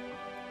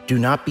 Do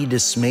not be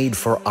dismayed,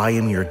 for I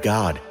am your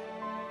God.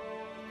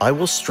 I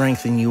will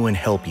strengthen you and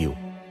help you.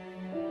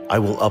 I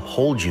will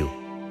uphold you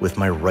with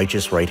my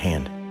righteous right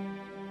hand.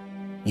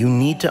 You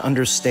need to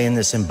understand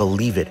this and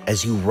believe it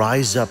as you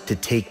rise up to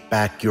take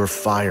back your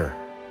fire.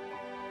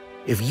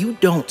 If you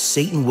don't,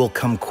 Satan will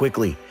come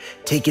quickly,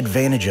 take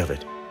advantage of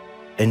it,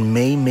 and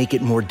may make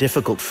it more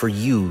difficult for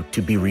you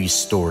to be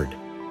restored.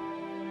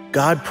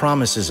 God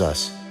promises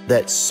us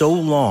that so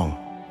long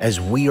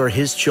as we are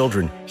His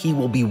children, He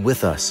will be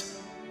with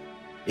us.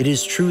 It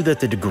is true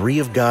that the degree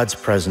of God's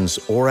presence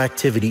or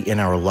activity in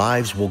our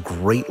lives will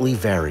greatly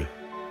vary,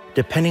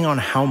 depending on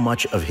how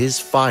much of His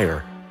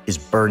fire is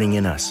burning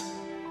in us.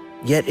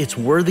 Yet it's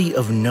worthy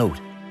of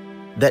note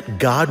that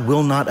God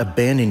will not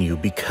abandon you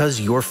because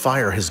your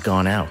fire has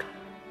gone out.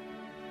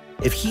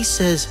 If He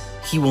says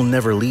He will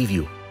never leave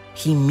you,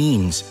 He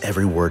means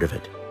every word of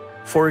it.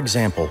 For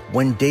example,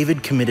 when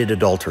David committed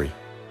adultery,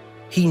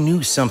 he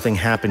knew something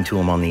happened to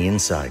him on the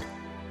inside.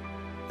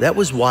 That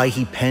was why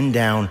he penned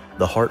down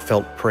the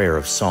heartfelt prayer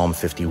of Psalm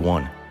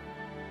 51.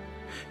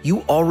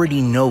 You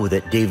already know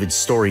that David's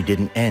story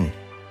didn't end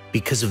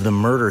because of the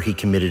murder he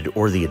committed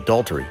or the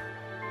adultery.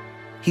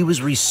 He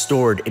was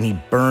restored and he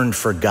burned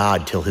for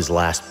God till his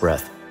last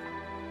breath.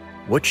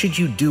 What should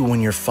you do when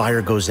your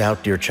fire goes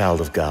out, dear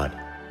child of God?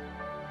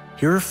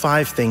 Here are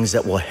 5 things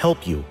that will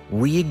help you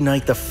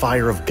reignite the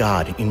fire of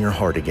God in your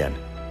heart again.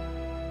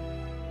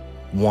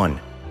 1.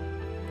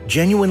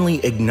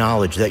 Genuinely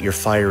acknowledge that your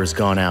fire has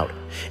gone out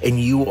and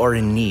you are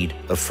in need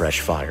of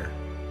fresh fire.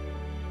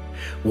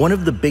 One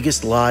of the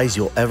biggest lies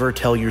you'll ever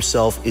tell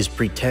yourself is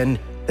pretend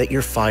that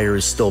your fire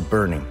is still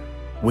burning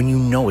when you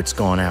know it's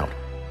gone out.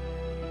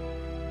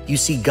 You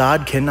see,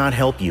 God cannot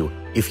help you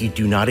if you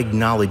do not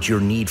acknowledge your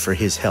need for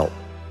His help.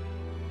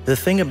 The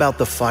thing about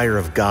the fire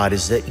of God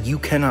is that you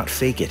cannot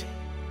fake it.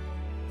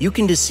 You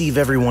can deceive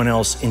everyone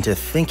else into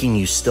thinking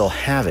you still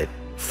have it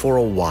for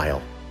a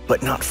while,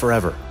 but not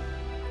forever.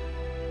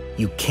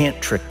 You can't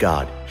trick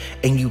God,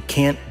 and you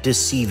can't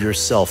deceive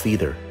yourself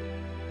either.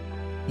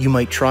 You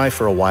might try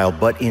for a while,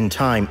 but in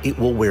time, it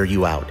will wear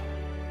you out.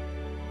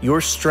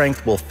 Your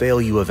strength will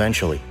fail you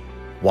eventually.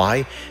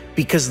 Why?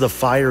 Because the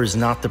fire is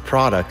not the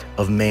product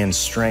of man's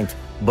strength,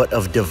 but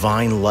of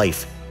divine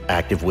life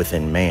active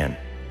within man.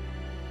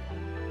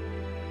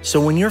 So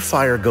when your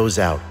fire goes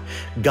out,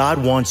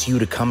 God wants you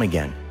to come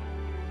again.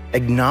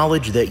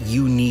 Acknowledge that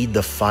you need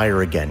the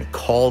fire again.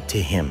 Call to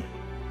Him.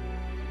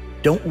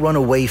 Don't run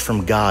away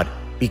from God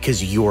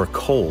because you're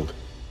cold.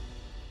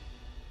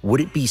 Would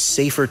it be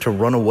safer to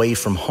run away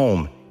from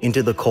home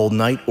into the cold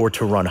night, or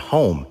to run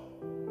home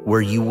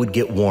where you would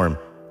get warm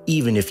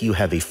even if you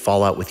have a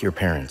fallout with your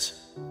parents?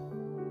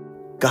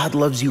 God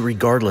loves you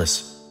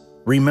regardless.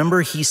 Remember,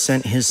 He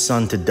sent His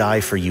Son to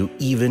die for you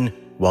even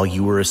while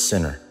you were a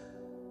sinner.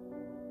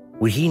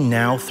 Would He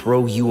now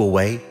throw you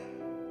away?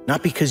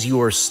 Not because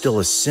you are still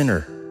a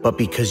sinner, but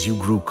because you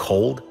grew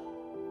cold?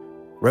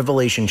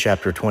 Revelation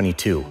chapter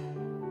 22,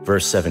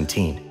 verse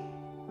 17.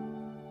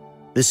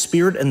 The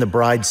Spirit and the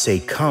bride say,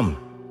 "Come,"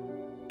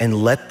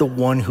 and let the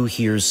one who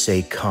hears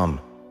say, "Come."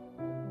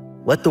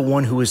 Let the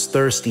one who is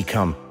thirsty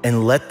come,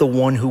 and let the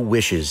one who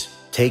wishes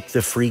take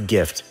the free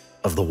gift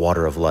of the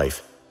water of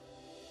life.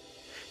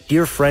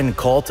 Dear friend,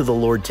 call to the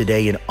Lord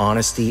today in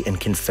honesty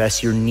and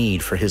confess your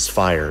need for His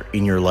fire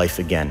in your life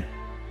again.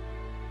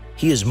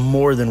 He is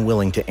more than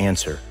willing to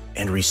answer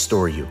and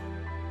restore you.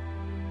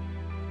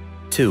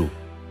 2.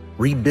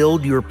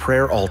 Rebuild your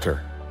prayer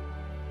altar.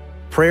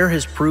 Prayer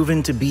has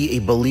proven to be a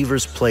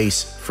believer's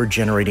place for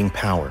generating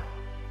power.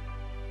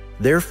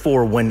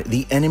 Therefore, when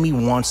the enemy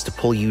wants to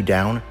pull you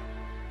down,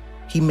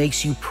 he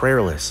makes you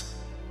prayerless.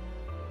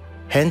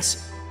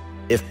 Hence,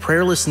 if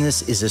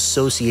prayerlessness is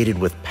associated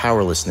with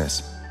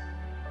powerlessness,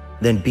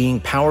 then being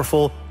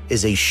powerful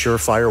is a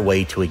surefire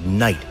way to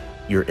ignite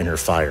your inner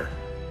fire.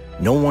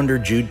 No wonder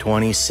Jude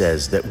 20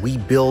 says that we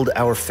build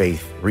our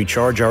faith,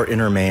 recharge our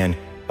inner man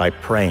by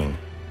praying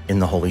in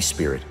the Holy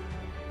Spirit.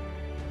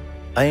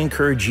 I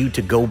encourage you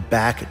to go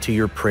back to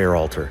your prayer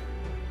altar.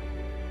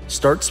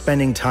 Start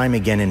spending time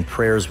again in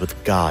prayers with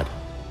God.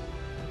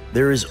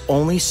 There is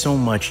only so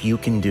much you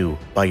can do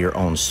by your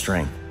own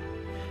strength.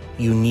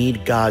 You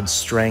need God's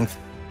strength,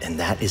 and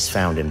that is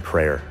found in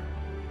prayer.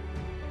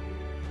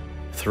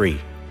 3.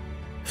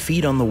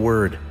 Feed on the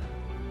Word.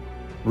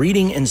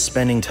 Reading and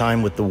spending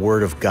time with the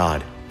Word of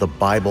God, the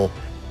Bible,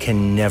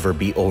 can never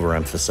be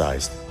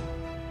overemphasized.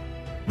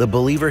 The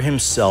believer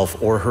himself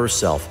or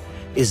herself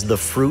is the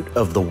fruit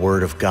of the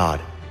Word of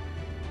God.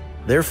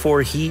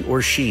 Therefore, he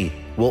or she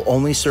will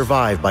only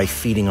survive by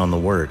feeding on the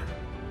Word.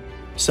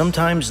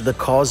 Sometimes the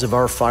cause of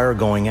our fire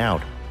going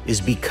out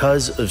is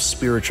because of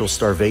spiritual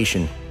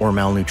starvation or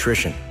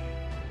malnutrition.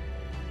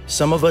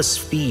 Some of us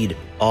feed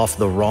off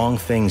the wrong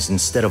things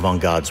instead of on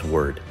God's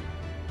Word.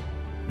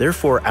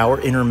 Therefore,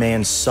 our inner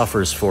man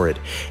suffers for it,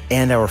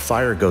 and our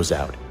fire goes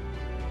out.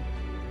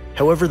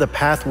 However, the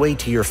pathway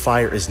to your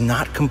fire is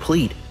not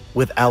complete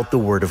without the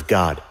Word of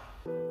God.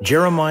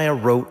 Jeremiah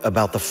wrote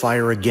about the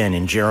fire again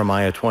in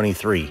Jeremiah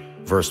 23,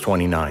 verse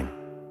 29.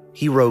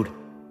 He wrote,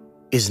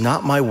 "Is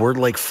not my word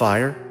like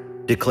fire,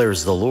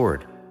 declares the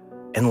Lord,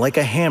 and like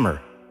a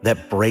hammer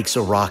that breaks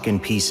a rock in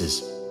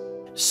pieces?"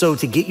 So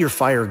to get your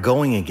fire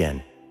going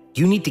again,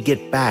 you need to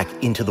get back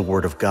into the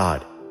Word of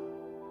God.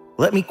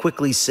 Let me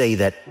quickly say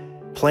that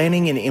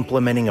planning and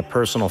implementing a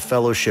personal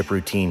fellowship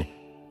routine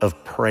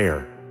of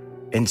prayer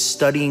and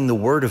studying the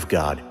Word of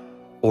God,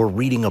 or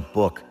reading a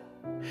book,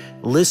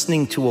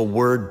 listening to a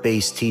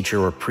word-based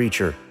teacher or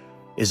preacher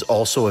is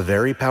also a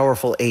very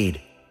powerful aid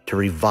to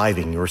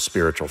reviving your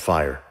spiritual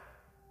fire.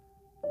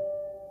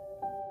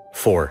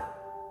 4.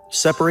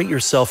 Separate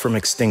yourself from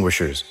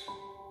extinguishers.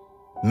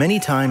 Many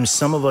times,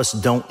 some of us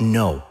don't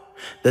know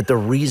that the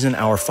reason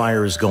our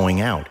fire is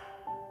going out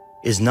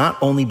is not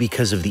only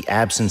because of the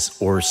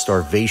absence or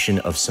starvation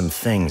of some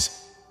things,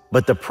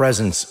 but the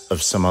presence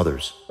of some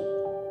others.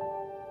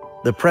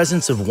 The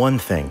presence of one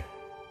thing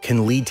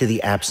can lead to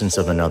the absence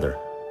of another.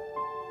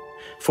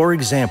 For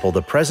example,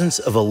 the presence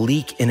of a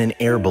leak in an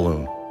air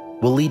balloon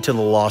will lead to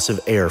the loss of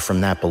air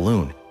from that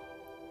balloon.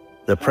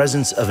 The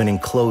presence of an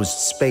enclosed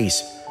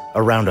space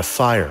around a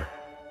fire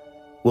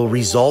will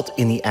result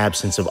in the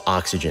absence of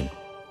oxygen,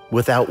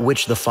 without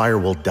which the fire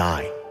will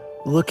die.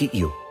 Look at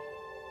you.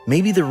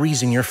 Maybe the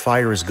reason your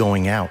fire is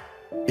going out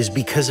is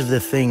because of the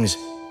things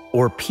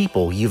or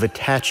people you've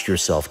attached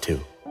yourself to.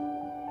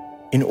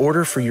 In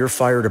order for your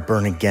fire to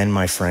burn again,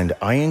 my friend,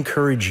 I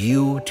encourage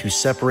you to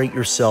separate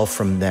yourself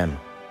from them.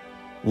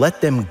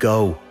 Let them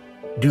go.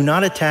 Do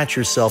not attach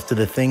yourself to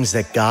the things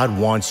that God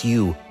wants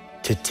you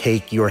to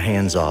take your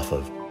hands off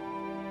of.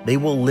 They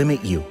will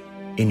limit you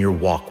in your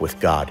walk with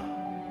God.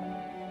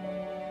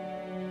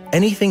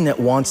 Anything that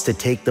wants to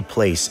take the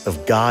place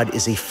of God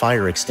is a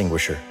fire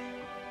extinguisher.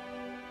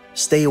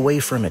 Stay away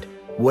from it.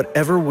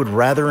 Whatever would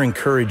rather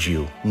encourage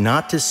you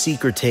not to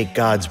seek or take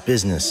God's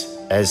business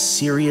as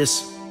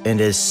serious and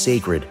as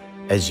sacred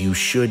as you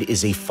should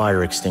is a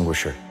fire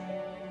extinguisher.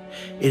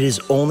 It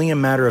is only a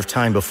matter of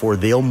time before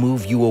they'll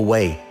move you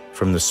away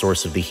from the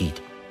source of the heat.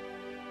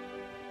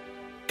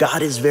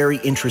 God is very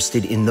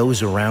interested in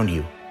those around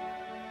you.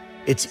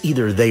 It's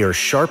either they are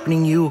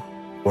sharpening you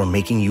or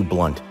making you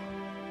blunt.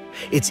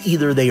 It's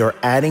either they are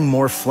adding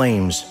more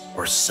flames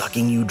or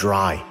sucking you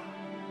dry.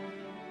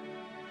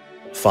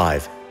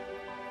 5.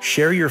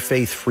 Share your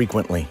faith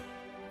frequently.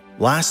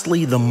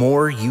 Lastly, the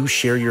more you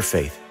share your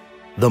faith,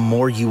 the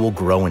more you will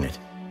grow in it.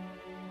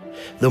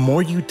 The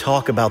more you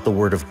talk about the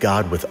Word of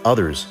God with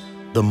others,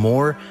 the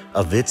more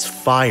of its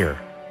fire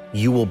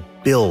you will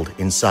build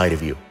inside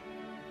of you.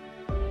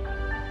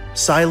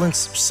 Silence,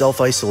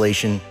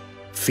 self-isolation,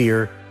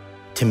 fear,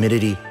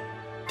 timidity,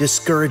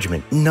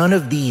 discouragement, none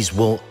of these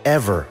will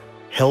ever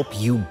help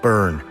you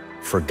burn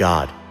for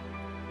God.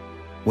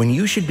 When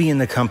you should be in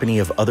the company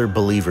of other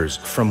believers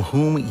from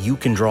whom you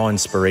can draw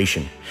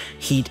inspiration,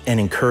 heat, and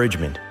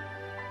encouragement,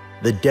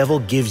 the devil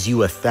gives you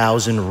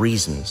 1,000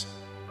 reasons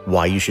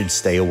why you should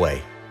stay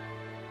away.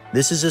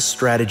 This is a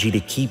strategy to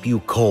keep you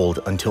cold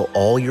until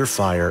all your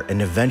fire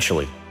and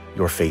eventually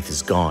your faith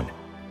is gone.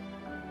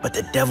 But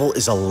the devil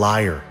is a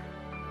liar.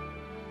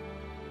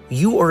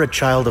 You are a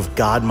child of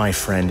God, my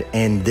friend,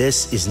 and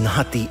this is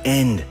not the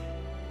end.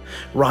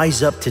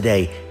 Rise up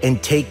today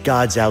and take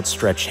God's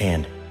outstretched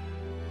hand.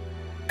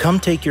 Come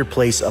take your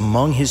place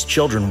among His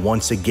children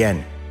once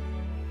again.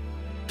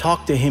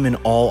 Talk to Him in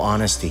all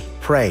honesty.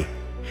 Pray.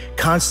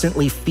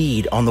 Constantly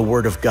feed on the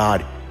Word of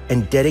God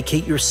and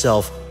dedicate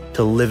yourself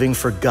to living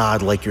for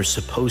God like you're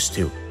supposed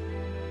to.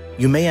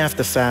 You may have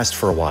to fast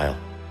for a while.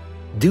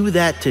 Do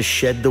that to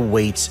shed the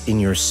weights in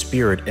your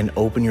spirit and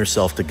open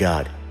yourself to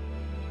God.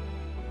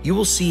 You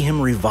will see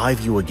Him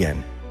revive you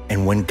again,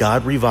 and when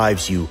God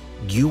revives you,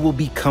 you will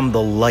become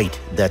the light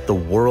that the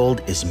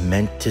world is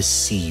meant to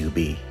see you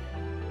be.